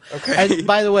with you. Okay. And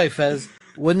by the way, Fez,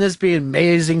 wouldn't this be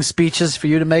amazing speeches for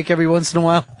you to make every once in a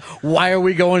while? Why are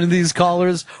we going to these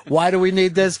callers? Why do we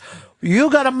need this? You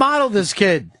got to model this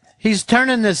kid. He's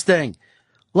turning this thing.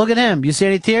 Look at him. You see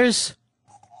any tears?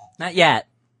 Not yet.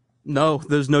 No,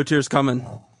 there's no tears coming.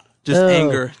 Just Oh,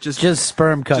 anger. just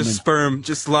sperm coming. Just sperm.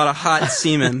 Just a lot of hot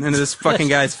semen into this fucking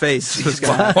guy's face. This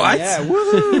guy. What? Yeah,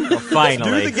 woo! Well,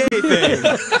 finally. Do the gay thing.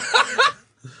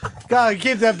 God,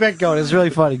 keep that bit going. It's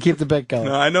really funny. Keep the bit going.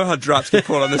 No, I know how drops get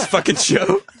pulled on this fucking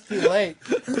show. Too late.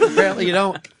 Apparently you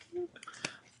don't.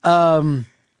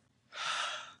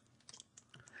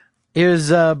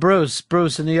 Here's Bruce.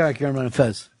 Bruce in New York. You're on Run of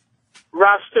Fez.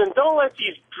 Rustin, don't let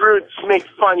these brutes make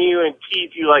fun of you and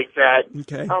tease you like that.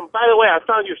 Okay. By the way, I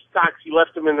found your socks. You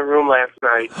left them in the room last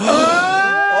night.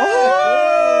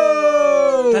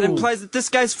 That implies that this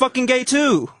guy's fucking gay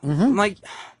too. I'm like,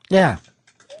 Yeah.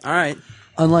 all right.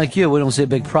 Unlike you, we don't see a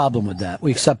big problem with that.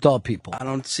 We accept all people. I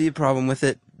don't see a problem with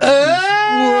it.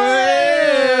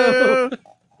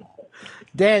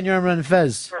 Dan, you're on Run of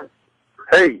Fez.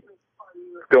 Hey,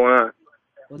 what's going on?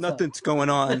 Nothing's going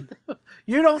on.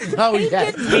 You don't know He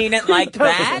yet. didn't mean it like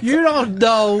that. You don't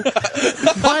know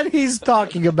what he's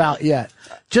talking about yet.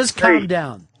 Just calm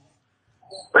down.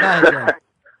 Go ahead, Dan.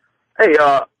 Hey,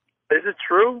 is it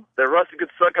true that Rusty could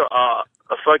suck a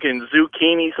fucking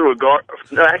zucchini through a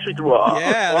no, actually through a...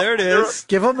 Yeah, there it is.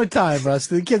 Give him a time, Russ.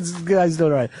 The guys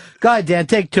doing all right. Go ahead, Dan.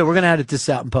 Take two. We're going to edit this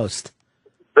out and post.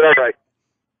 All right.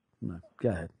 Go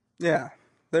ahead. Yeah,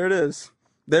 there it is.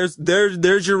 There's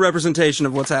your representation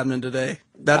of what's happening today.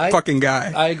 That fucking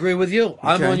guy. I agree with you.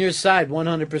 I'm Okay. on your side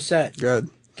 100%. Good.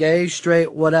 Gay,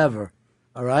 straight, whatever.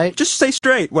 All right? Just say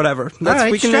straight, whatever. All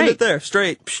right, we can straight. end it there.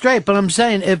 Straight. Straight, but I'm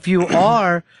saying if you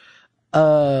are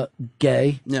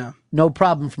gay, Yeah. no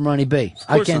problem from Ronnie B.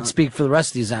 I course can't not. speak for the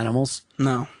rest of these animals.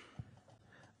 No.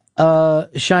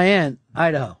 Cheyenne,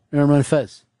 Idaho. You're on Run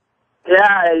Fez.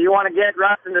 Yeah, you want to get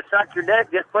Rustin to suck your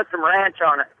dick? Just put some ranch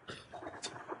on it.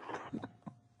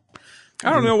 I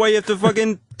don't know why you have to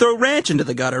fucking throw ranch into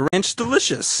the gutter. Ranch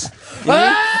delicious.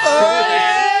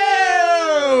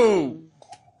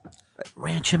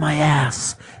 Ranch in my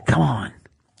ass. Come on.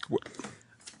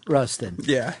 Rustin.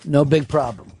 Yeah. No big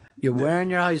problem. You're wearing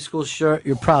your high school shirt.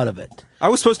 You're proud of it. I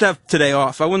was supposed to have today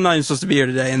off. I was not even supposed to be here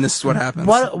today, and this is what happens.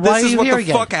 Why this are is you what here the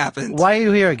again? fuck happened. Why are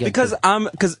you here again?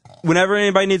 Because whenever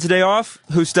anybody needs a day off,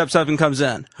 who steps up and comes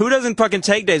in? Who doesn't fucking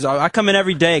take days off? I come in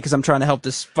every day because I'm trying to help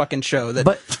this fucking show. That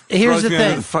But here's throws the me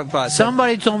under thing. fuck bus.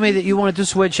 Somebody told me that you wanted to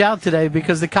switch out today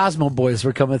because the Cosmo Boys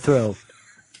were coming through.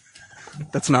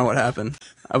 That's not what happened.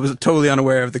 I was totally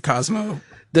unaware of the Cosmo.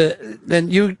 Then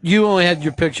you only had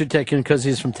your picture taken because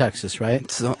he's from Texas, right?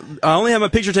 So I only have my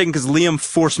picture taken because Liam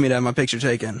forced me to have my picture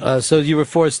taken. So you were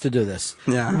forced to do this.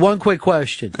 Yeah. One quick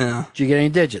question. Yeah. Did you get any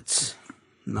digits?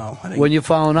 No. I didn't, When you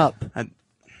following up? I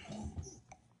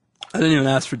didn't even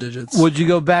ask for digits. Would you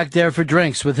go back there for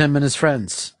drinks with him and his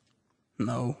friends?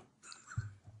 No.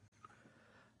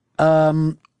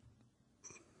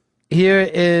 Here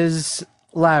is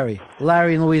Larry.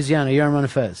 Larry in Louisiana. You're on Run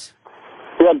of Fez.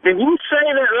 Well, did you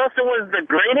say that Russell was the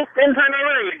greatest intern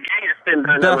ever or the gayest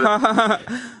intern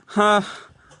ever?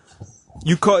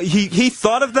 You call he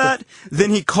thought of that, then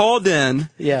he called in,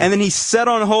 and then he set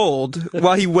on hold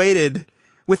while he waited.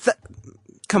 With that,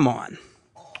 come on.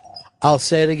 I'll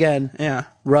say it again. Yeah,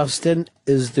 Rustin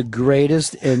is the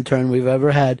greatest intern we've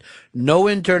ever had. No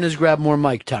intern has grabbed more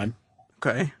mic time.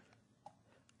 Okay.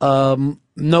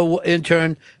 No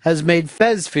intern has made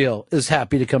Fez feel as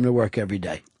happy to come to work every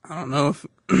day. I don't know if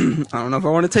I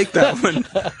want to take that one.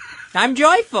 I'm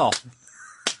joyful.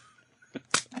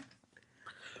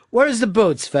 Where's the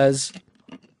boots, Fez?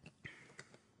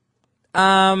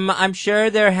 I'm sure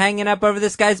they're hanging up over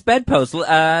this guy's bedpost.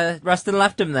 Rustin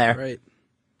left him there. Right.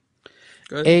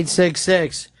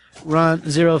 866 Ron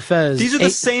Zero Fez. These are the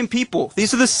same people.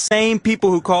 These are the same people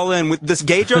who call in with this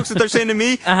gay jokes that they're saying to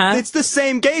me. It's the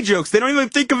same gay jokes. They don't even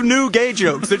think of new gay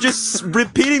jokes. They're just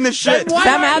repeating the shit.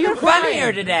 Somehow they're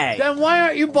funnier today. Then why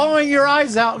aren't you bawling your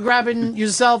eyes out, grabbing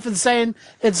yourself and saying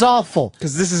it's awful?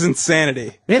 Because this is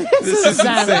insanity. This is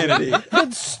insanity.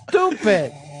 It's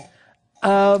stupid.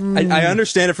 I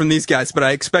understand it from these guys, but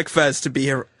I expect Fez to be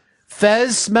here.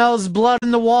 Fez smells blood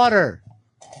in the water.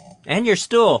 And your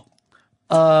stool.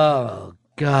 Oh,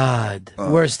 God.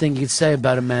 Worst thing you could say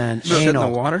about a man. Shit in the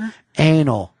Anal. water?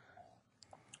 Anal.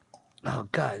 Oh,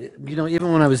 God. You know,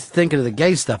 even when I was thinking of the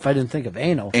gay stuff, I didn't think of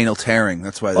anal. Anal tearing.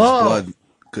 That's why there's blood.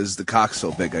 Because the cock's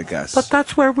so big, I guess. But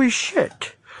that's where we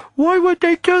shit. Why would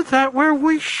they do that where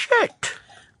we shit?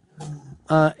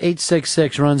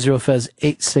 866 Ron Zero Fez.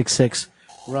 866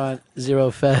 Ron Zero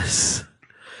Fez.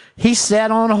 He sat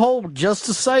on hold just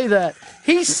to say that.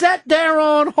 He sat there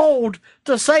on hold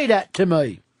to say that to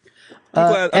me.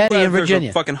 I'm Eddie glad in there's Virginia.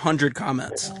 a fucking 100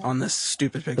 comments on this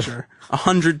stupid picture.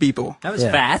 100 people. That was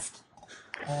fast.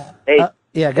 Hey, go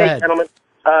ahead. Gentlemen.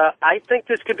 I think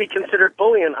this could be considered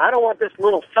bullying. I don't want this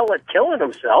little fella killing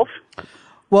himself.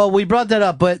 Well, we brought that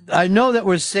up, but I know that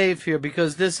we're safe here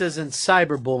because this isn't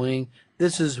cyberbullying.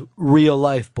 This is real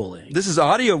life bullying. This is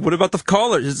audio. What about the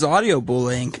callers? This is audio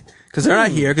bullying. Because they're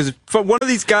not here. Because one of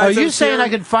these guys. Are you saying I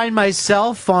could find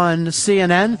myself on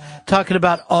CNN talking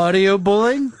about audio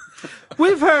bullying?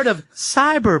 We've heard of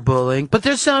cyberbullying, but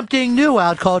there's something new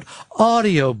out called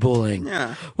audio bullying.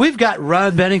 Yeah. We've got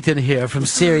Ron Bennington here from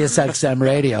Sirius XM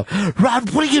Radio. Ron,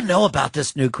 what do you know about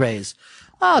this new craze?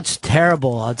 Oh, it's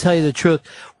terrible. I'll tell you the truth.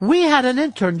 We had an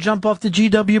intern jump off the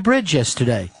GW Bridge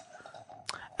yesterday.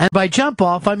 And by jump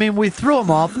off, I mean we threw him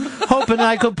off, hoping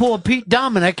I could pull a Pete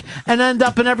Dominic and end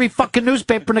up in every fucking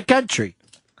newspaper in the country.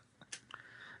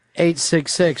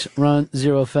 866 Ron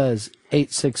Zero Fez.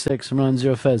 866 Ron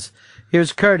Zero Fez.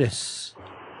 Here's Curtis.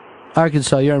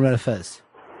 Arkansas, you're on Ron Fez.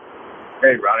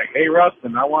 Hey, Ronnie. Hey,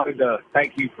 Rustin. I wanted to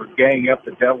thank you for gaying up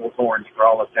the devil's horns for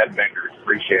all us headbangers.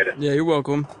 Appreciate it. Yeah, you're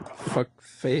welcome. Fuck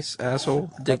face,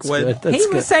 asshole, dickwad. He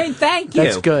was saying thank you.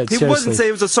 That's good. He wasn't saying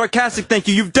it was a sarcastic thank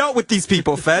you. You've dealt with these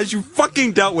people, Fez. You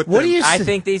fucking dealt with them. I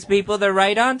think these people, they're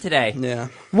right on today. Yeah.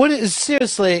 What is,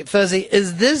 seriously, Fezzy,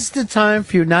 is this the time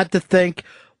for you not to think,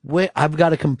 wait, I've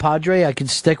got a compadre, I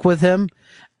could stick with him,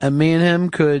 and me and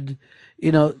him could,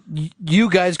 you know,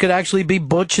 you guys could actually be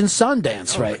Butch and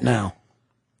Sundance right now.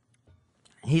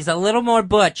 He's a little more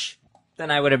butch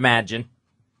than I would imagine.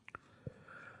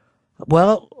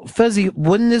 Well, Fezzy,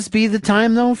 wouldn't this be the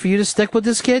time, though, for you to stick with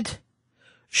this kid?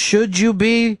 Should you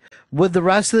be with the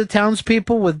rest of the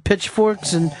townspeople with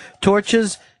pitchforks and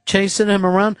torches chasing him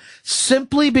around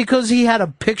simply because he had a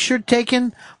picture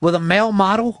taken with a male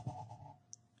model?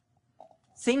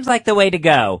 Seems like the way to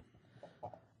go.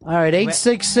 All right,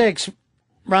 866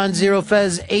 Ron Zero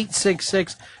Fez,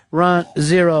 866 Ron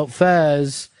Zero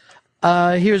Fez.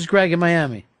 Here's Greg in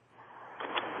Miami.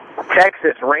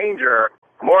 Texas Ranger,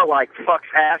 more like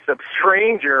fucks ass of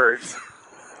strangers.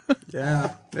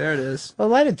 Yeah, there it is. Well,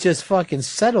 let it just fucking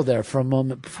settle there for a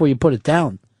moment before you put it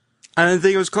down. I didn't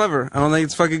think it was clever. I don't think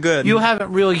it's fucking good. You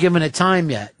haven't really given it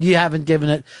time yet. You haven't given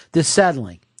it the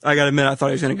settling. I gotta admit, I thought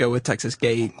he was gonna go with Texas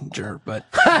Ganger,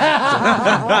 but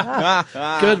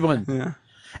good one. Yeah.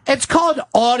 It's called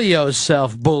audio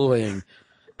self-bullying,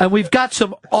 and we've got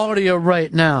some audio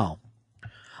right now.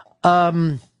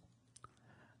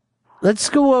 Let's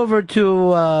go over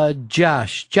to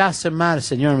Josh. Josh and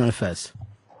Madison, you're on Manifest.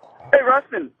 Hey,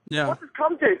 Rustin. Yeah. What does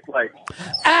cum taste like?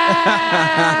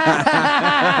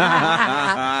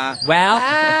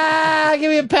 Well,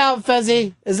 give me a pound,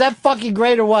 Fezzy. Is that fucking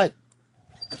great or what?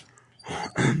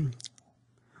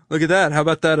 Look at that. How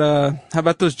about that? How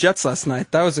about those Jets last night?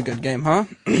 That was a good game, huh?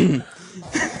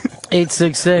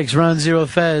 866 Ron Zero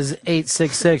Fez.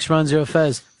 866 Ron Zero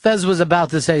Fez. Fez was about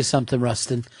to say something,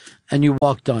 Rustin, and you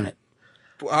walked on it.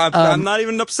 I'm not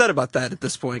even upset about that at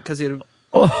this point because he.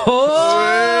 Oh!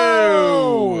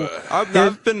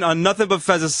 I've been on nothing but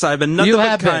Fez's side, but nothing You but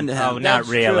have kind been. to him. Oh, not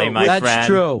really, true. my That's friend.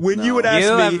 true. When you would ask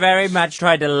You me, have very much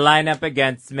tried to line up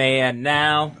against me, and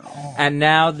now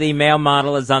the male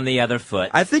model is on the other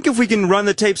foot. I think if we can run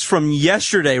the tapes from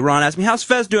yesterday, Ron asked me, how's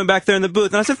Fez doing back there in the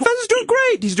booth? And I said, Fez is doing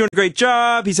great. He's doing a great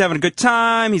job. He's having a good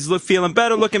time. He's feeling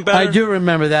better, looking better. I do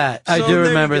remember that. I do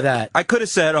remember that. I could have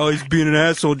said, oh, he's being an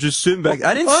asshole just sitting back.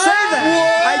 I didn't say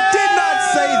that. I did not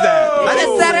say that. I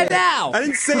just said it now. I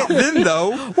didn't say it then,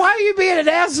 though. Why are you being an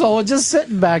asshole and just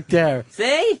sitting back there?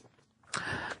 See?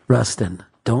 Rustin,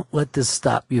 don't let this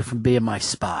stop you from being my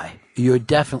spy. You're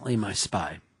definitely my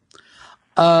spy.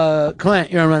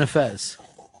 Clint, you're on Run of Fez.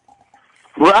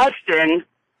 Rustin,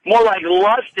 more like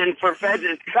lustin' for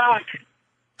Fez's cock.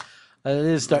 It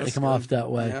is starting to come off that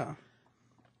way. Yeah.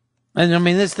 And I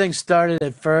mean, this thing started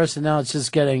at first, and now it's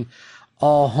just getting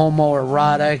all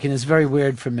homoerotic, and it's very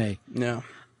weird for me. No.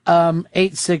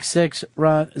 866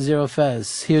 Ron Zero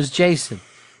Fez. Here's Jason.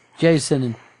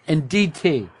 Jason and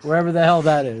DT, wherever the hell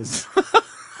that is.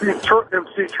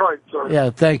 MC Tripe, sir. Yeah,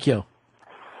 thank you.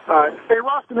 Hey,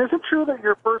 Rustin, is it true that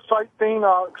your first sightseeing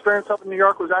experience up in New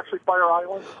York was actually Fire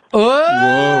Island?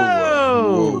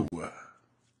 Oh! Whoa.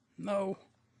 No.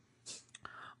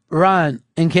 Ron,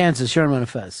 in Kansas, you're on Run of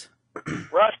Fez.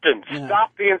 Rustin,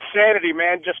 stop the insanity,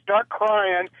 man. Just start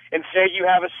crying and say you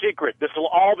have a secret. This will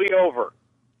all be over.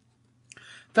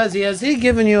 Fezzy, has he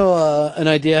given you an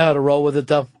idea how to roll with it,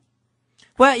 though?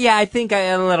 Well, yeah, I think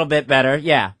a little bit better.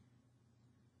 Yeah.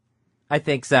 I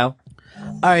think so.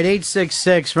 All right,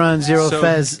 866 Ron Zero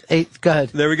Fez. Go ahead.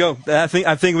 There we go. I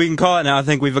think we can call it now. I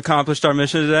think we've accomplished our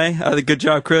mission today. Good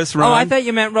job, Chris. Ron. Oh, I thought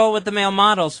you meant roll with the male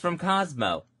models from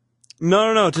Cosmo.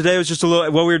 No. Today was just a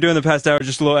little. What we were doing the past hour was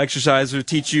just a little exercise to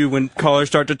teach you when callers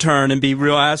start to turn and be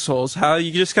real assholes. How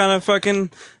you just kind of fucking.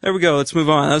 There we go. Let's move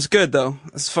on. That was good though.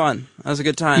 That was fun. That was a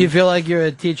good time. You feel like you're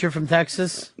a teacher from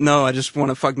Texas? No, I just want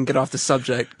to fucking get off the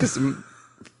subject because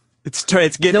it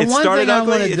started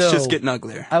ugly. It's just getting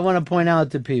uglier. I want to point out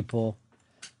to people,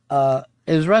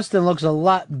 is Rustin looks a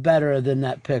lot better than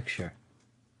that picture,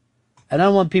 and I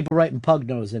don't want people writing pug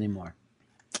nose anymore.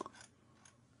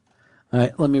 All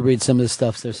right, let me read some of the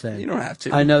stuff they're saying. You don't have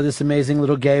to. I know this amazing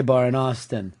little gay bar in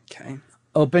Austin. Okay.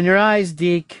 Open your eyes,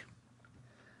 Deke.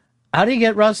 How do you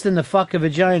get Rustin to fuck a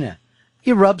vagina?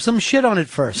 You rub some shit on it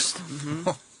first. Mm-hmm.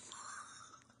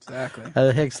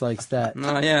 Exactly. Hicks likes that.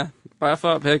 Oh, yeah. Buff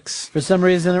up, Hicks. For some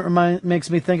reason, it makes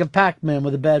me think of Pac-Man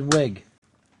with a bad wig.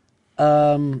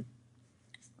 I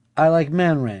like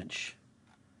Man Ranch.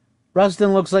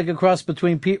 Rustin looks like a cross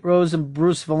between Pete Rose and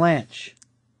Bruce Valanche.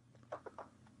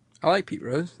 I like Pete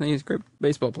Rose. I think he's a great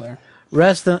baseball player.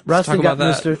 Rustin got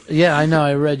that. Mr. Yeah, I know.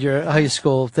 I read your high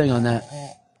school thing on that.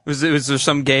 Was there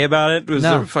some gay about it? Was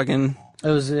No. there fucking... It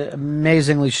was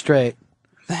amazingly straight.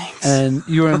 Thanks. And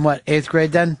you were in what, 8th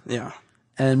grade then? Yeah.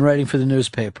 And writing for the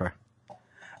newspaper.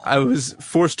 I was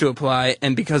forced to apply,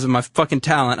 and because of my fucking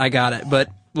talent, I got it. But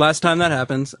last time that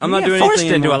happens, I'm not doing forced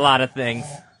anything into anymore. a lot of things.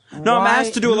 No, I'm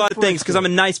asked to do a lot of things because I'm a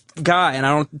nice guy, and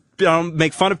I don't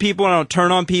make fun of people, and I don't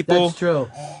turn on people. That's true.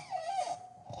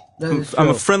 That is I'm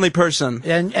a true. friendly person.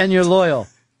 And you're loyal.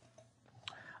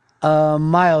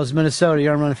 Miles, Minnesota,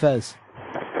 you're on Run Fez.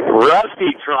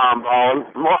 Rusty trombone,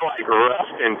 more like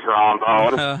Rustin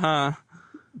trombone. Uh-huh.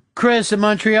 Chris in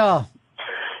Montreal.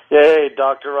 Hey,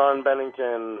 Dr. Ron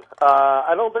Bennington.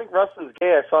 I don't think Rustin's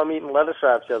gay. I saw him eating lettuce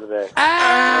wraps the other day.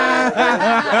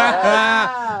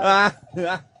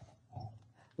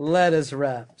 Lettuce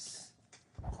wraps.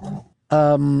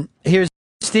 Here's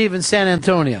Steve in San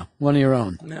Antonio, one of your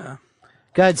own. Yeah.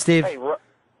 Go ahead, Steve.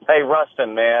 Hey,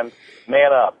 Rustin, man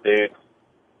up, dude.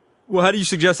 Well, how do you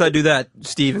suggest I do that,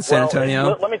 Steve in San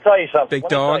Antonio? Let me tell you something. Big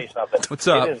dog. What's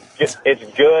up? It's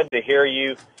good to hear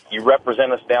you. You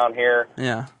represent us down here.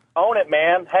 Yeah. Own it,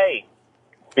 man. Hey,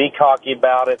 be cocky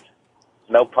about it.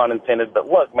 No pun intended. But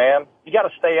look, man, you got to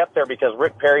stay up there because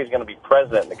Rick Perry's going to be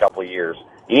president in a couple of years.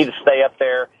 You need to stay up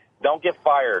there. Don't get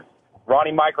fired.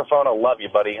 Ronnie Microphone, I love you,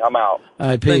 buddy. I'm out. All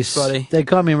right, peace. Thanks, buddy. They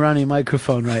call me Ronnie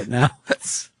Microphone right now.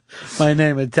 That's my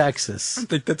name in Texas. I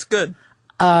think that's good.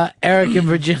 Eric in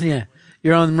Virginia,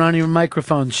 you're on the Ronnie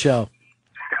Microphone show.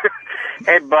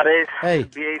 Hey, buddies. Hey.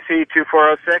 BAC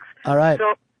 2406. All right.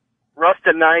 So,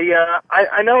 Rustin,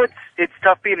 I know it's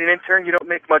tough being an intern. You don't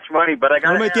make much money, but I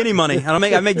don't make any money. I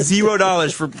make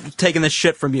 $0 for taking this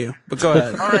shit from you. But go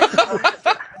ahead. All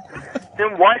right.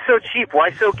 Then why so cheap?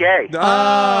 Why so gay?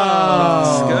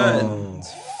 Oh, that's good.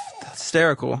 That's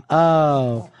hysterical.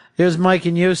 Oh, here's Mike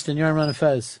in Houston. You're on Run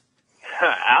Fez.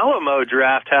 Alamo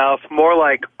Drafthouse, more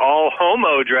like all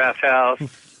homo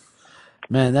Drafthouse.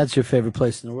 Man, that's your favorite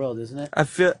place in the world, isn't it? I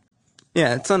feel,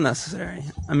 yeah, it's unnecessary.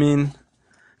 I mean,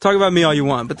 Talk about me all you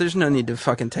want, but there's no need to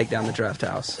fucking take down the Draft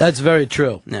House. That's very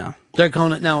true. Yeah. They're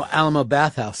calling it now Alamo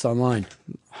Bathhouse online,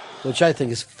 which I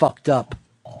think is fucked up.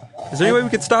 Is there any way we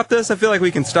could stop this? I feel like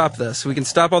we can stop this. We can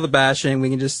stop all the bashing. We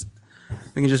can just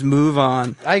move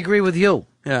on. I agree with you.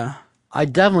 Yeah. I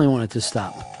definitely want it to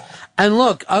stop. And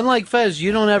look, unlike Fez,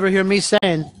 you don't ever hear me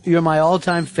saying you're my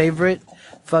all-time favorite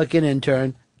fucking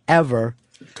intern ever.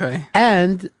 Okay.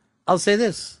 And I'll say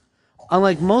this.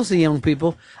 Unlike most of the young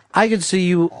people, I could see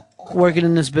you working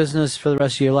in this business for the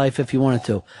rest of your life if you wanted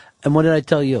to. And what did I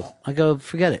tell you? I go,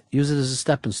 forget it. Use it as a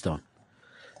stepping stone.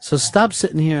 So stop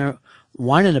sitting here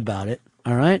whining about it,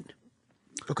 all right?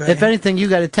 Okay. If anything, you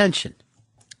got attention.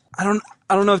 I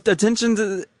don't know if the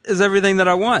attention is everything that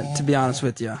I want, to be honest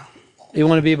with you. You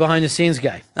want to be a behind-the-scenes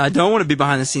guy? I don't want to be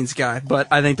behind-the-scenes guy, but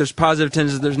I think there's positive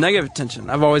attention, there's negative attention.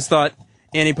 I've always thought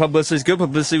anti-publicity is good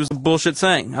publicity was a bullshit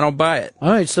saying. I don't buy it.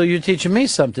 All right, so you're teaching me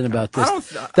something about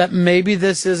this. That maybe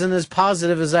this isn't as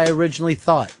positive as I originally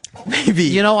thought. Maybe.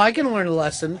 You know, I can learn a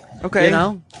lesson. Okay. You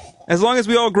know? As long as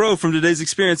we all grow from today's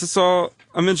experience, that's all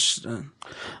I'm interested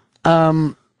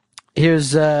in.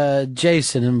 Here's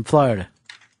Jason in Florida.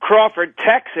 Crawford,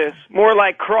 Texas. More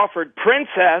like Crawford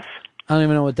Princess. I don't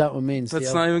even know what that one means. That's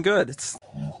Theo. not even good.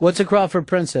 What's a Crawford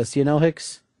Princess? Do you know,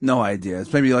 Hicks? No idea.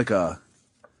 It's maybe like a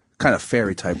kind of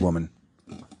fairy type woman.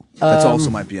 That's also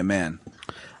might be a man.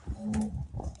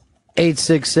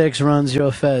 866 run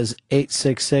 0 Fez.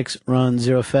 866 run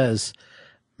 0 Fez.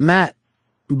 Matt,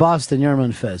 Boston, you're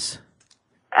on Fez.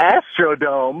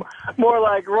 Astrodome. More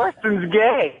like Rustin's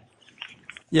gay.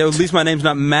 Yeah, at least my name's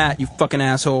not Matt, you fucking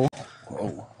asshole.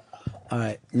 All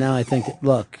right, now I think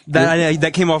look.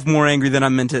 That came off more angry than I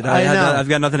meant it. I know. I've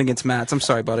got nothing against Matt's. I'm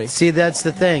sorry, buddy. See, that's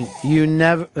the thing. You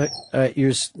never.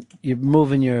 You're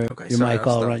moving your sorry, mic I'll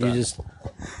all stop around. that.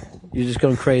 You're just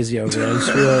going crazy over there.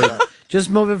 Just really, just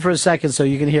move it for a second so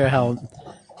you can hear how how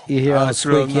It's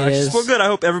real squeaky it obnoxious. is. Well, good. I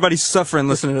hope everybody's suffering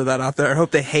listening to that out there. I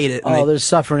hope they hate it. Oh, they're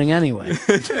suffering anyway.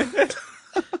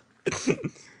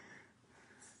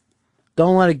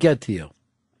 Don't let it get to you.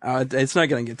 It's not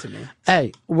going to get to me.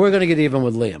 Hey, we're going to get even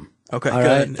with Liam. Okay, all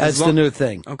good. right? That's the new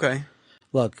thing. Okay.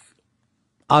 Look,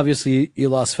 obviously you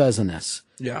lost Fez in this.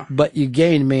 Yeah. But you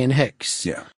gained me and Hicks.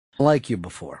 Yeah. Like you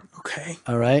before. Okay.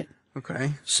 All right?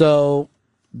 Okay. So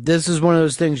this is one of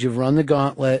those things. You've run the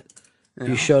gauntlet. Yeah.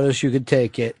 You showed us you could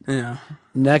take it. Yeah.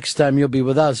 Next time you'll be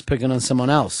with us picking on someone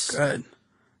else. Good.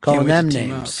 Calling Can't them wait to team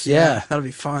names. up. Yeah. That'll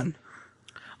be fun.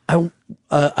 I was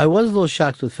a little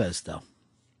shocked with Fez, though.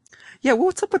 Yeah,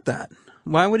 what's up with that?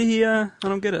 Why would he, I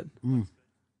don't get it.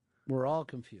 We're all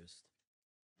confused.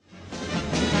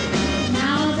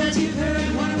 Now that you've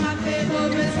heard one of my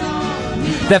favorite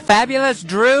songs. The fabulous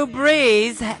Drew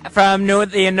Brees from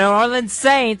the New Orleans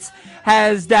Saints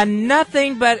has done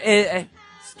nothing but...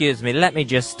 excuse me, let me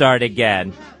just start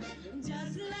again.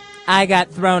 I got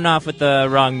thrown off with the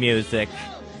wrong music.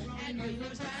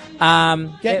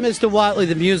 Get Mr. Watley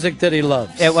the music that he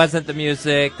loves. It wasn't the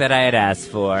music that I had asked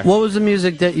for. What was the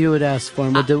music that you had asked for,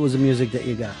 and what was the music that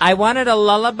you got? I wanted a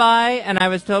lullaby, and I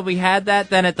was told we had that.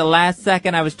 Then at the last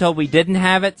second, I was told we didn't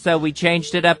have it, so we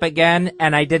changed it up again,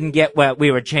 and I didn't get what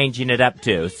we were changing it up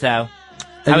to. So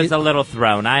I was a little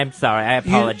thrown. I'm sorry. I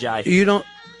apologize. You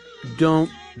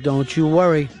don't you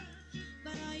worry.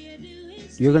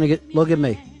 You're gonna look at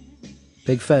me,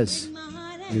 Big Fez.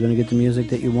 You're gonna get the music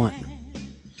that you want.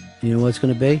 You know what it's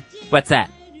going to be? What's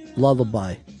that?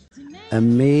 Lullaby.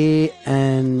 And me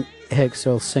and Hicks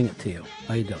will sing it to you.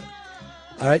 How you doing?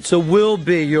 All right, so we'll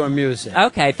be your music.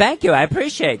 Okay, thank you. I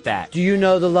appreciate that. Do you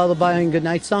know the Lullaby and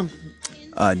Goodnight song?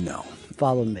 No.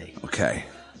 Follow me. Okay.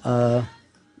 Are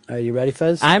you ready,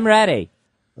 Fez? I'm ready.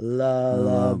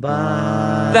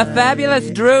 Lullaby. The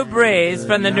fabulous Drew Brees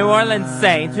from the New Orleans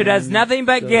Saints, who does nothing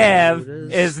but give,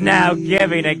 is now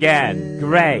giving again.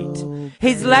 Great.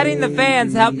 He's letting the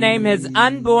fans help name his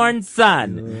unborn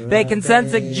son. They can send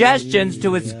suggestions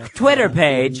to his Twitter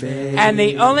page, and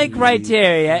the only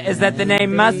criteria is that the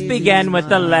name must begin with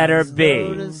the letter B.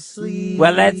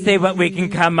 Well, let's see what we can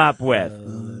come up with.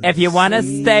 If you want to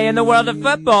stay in the world of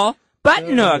football,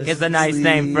 Button Hook is a nice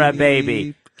name for a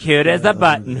baby. Cute as a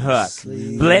button hook.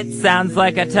 Blitz sounds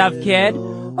like a tough kid.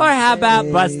 Or how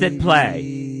about Busted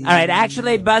Play? Alright,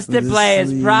 actually, Busted Play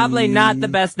is probably not the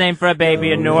best name for a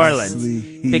baby in New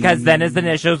Orleans, because then his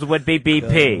initials would be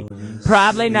BP.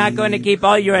 Probably not going to keep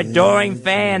all your adoring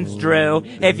fans, Drew,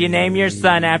 if you name your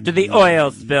son after the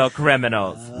oil spill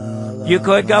criminals. You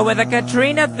could go with a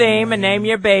Katrina theme and name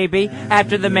your baby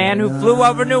after the man who flew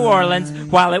over New Orleans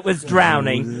while it was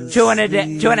drowning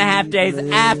 2.5 days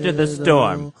after the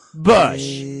storm.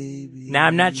 Bush. Now,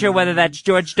 I'm not sure whether that's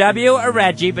George W. or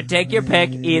Reggie, but take your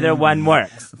pick. Either one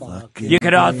works. You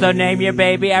could also name your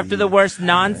baby after the worst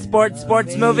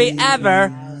non-sports movie ever,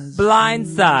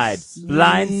 Blindside.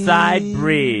 Blindside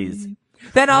Breeze.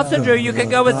 Then also, Drew, you could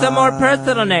go with some more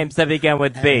personal names that begin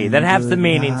with B, that have some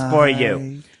meanings for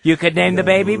you. You could name the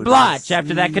baby Blotch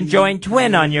after that conjoined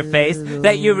twin on your face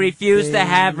that you refuse to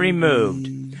have removed.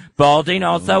 Balding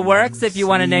also works if you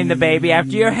want to name the baby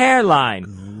after your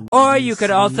hairline. Or you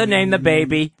could also name the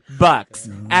baby Bucks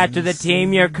after the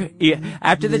team you're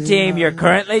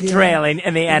currently trailing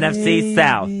in the NFC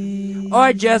South.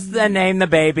 Or just name the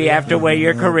baby after where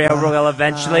your career will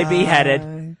eventually be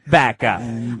headed. Back up.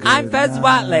 I'm Fez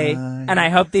Watley, and I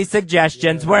hope these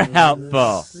suggestions were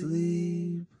helpful.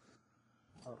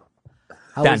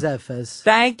 How was that, Fez?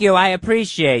 Thank you. I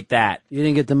appreciate that. You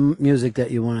didn't get the music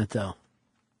that you wanted, though.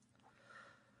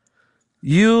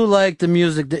 You like the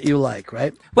music that you like,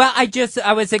 right? Well,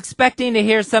 I was expecting to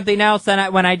hear something else,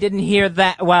 and when I didn't hear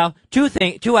that, well, two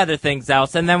other things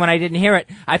else, and then when I didn't hear it,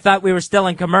 I thought we were still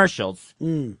in commercials.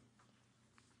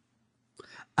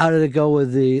 How did it go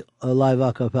with the live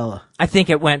acapella? I think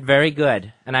it went very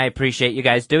good, and I appreciate you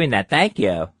guys doing that. Thank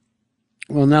you.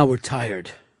 Well, now we're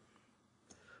tired.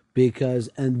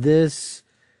 And this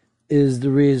is the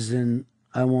reason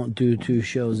I won't do 2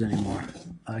 shows anymore.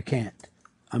 I can't.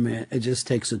 I mean, it just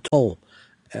takes a toll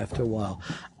after a while.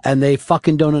 And they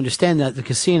fucking don't understand that at the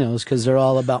casinos because they're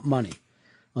all about money.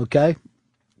 Okay?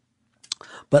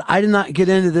 But I did not get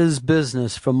into this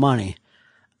business for money.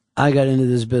 I got into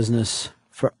this business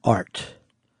for art.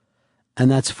 And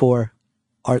that's for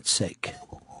art's sake.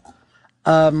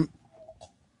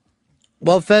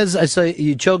 Well, Fez, I saw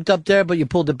you choked up there, but you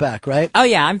pulled it back, right? Oh,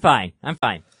 yeah, I'm fine. I'm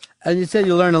fine. And you said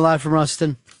you learned a lot from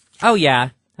Rustin? Oh,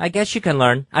 yeah. I guess you can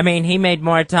learn. I mean, he made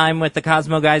more time with the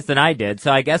Cosmo guys than I did,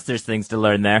 so I guess there's things to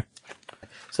learn there.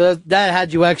 So that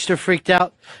had you extra freaked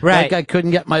out? Right. Like I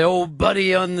couldn't get my old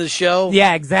buddy on the show?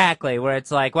 Yeah, exactly. Where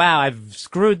it's like, wow, I've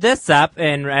screwed this up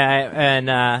and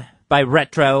by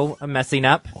retro messing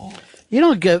up. You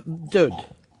don't get... Dude,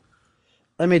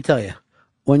 let me tell you.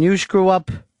 When you screw up,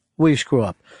 we screw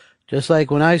up. Just like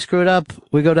when I screwed up,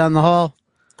 we go down the hall,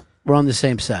 we're on the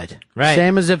same side. Right.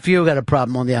 Same as if you got a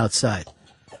problem on the outside.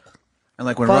 And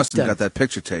like when Fuck Rustin them. got that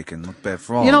picture taken, looked bad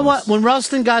for all You know of us. what? When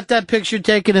Rustin got that picture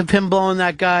taken of him blowing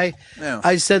that guy, Yeah.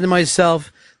 I said to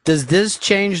myself, does this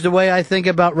change the way I think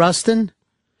about Rustin?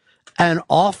 And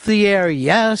off the air,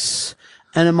 yes.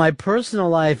 And in my personal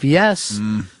life, yes.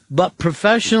 But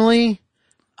professionally,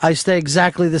 I stay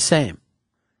exactly the same.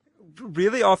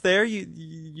 Really, off there?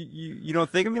 You don't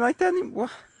think of me like that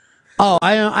anymore? Oh,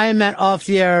 I meant off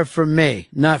the air for me,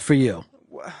 not for you.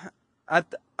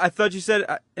 I thought you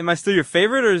said, am I still your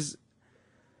favorite, or is...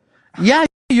 Yeah,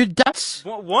 that's...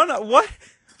 What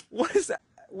is that?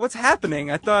 What's happening?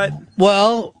 I thought...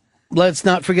 Well, let's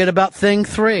not forget about Thing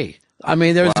 3. I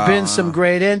mean, there's been some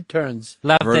great interns.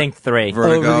 Love Thing 3.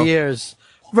 Over the years.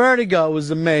 Vertigo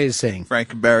was amazing.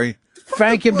 Frankenberry.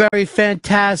 Frankenberry,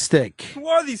 fantastic. Who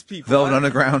are these people? Velvet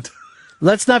Underground.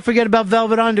 Let's not forget about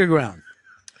Velvet Underground.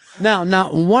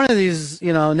 Now, one of these,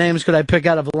 names could I pick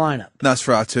out of a lineup?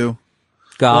 Nosferatu.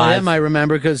 Well, him I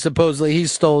remember because supposedly he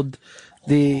stole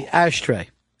the ashtray.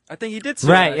 I think he did.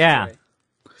 Right, yeah.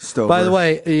 By the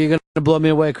way, are you going to blow me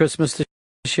away at Christmas this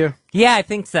year? Yeah, I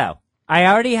think so. I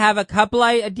already have a couple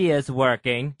ideas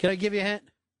working. Can I give you a hint?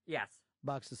 Yes.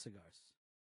 Box of cigars.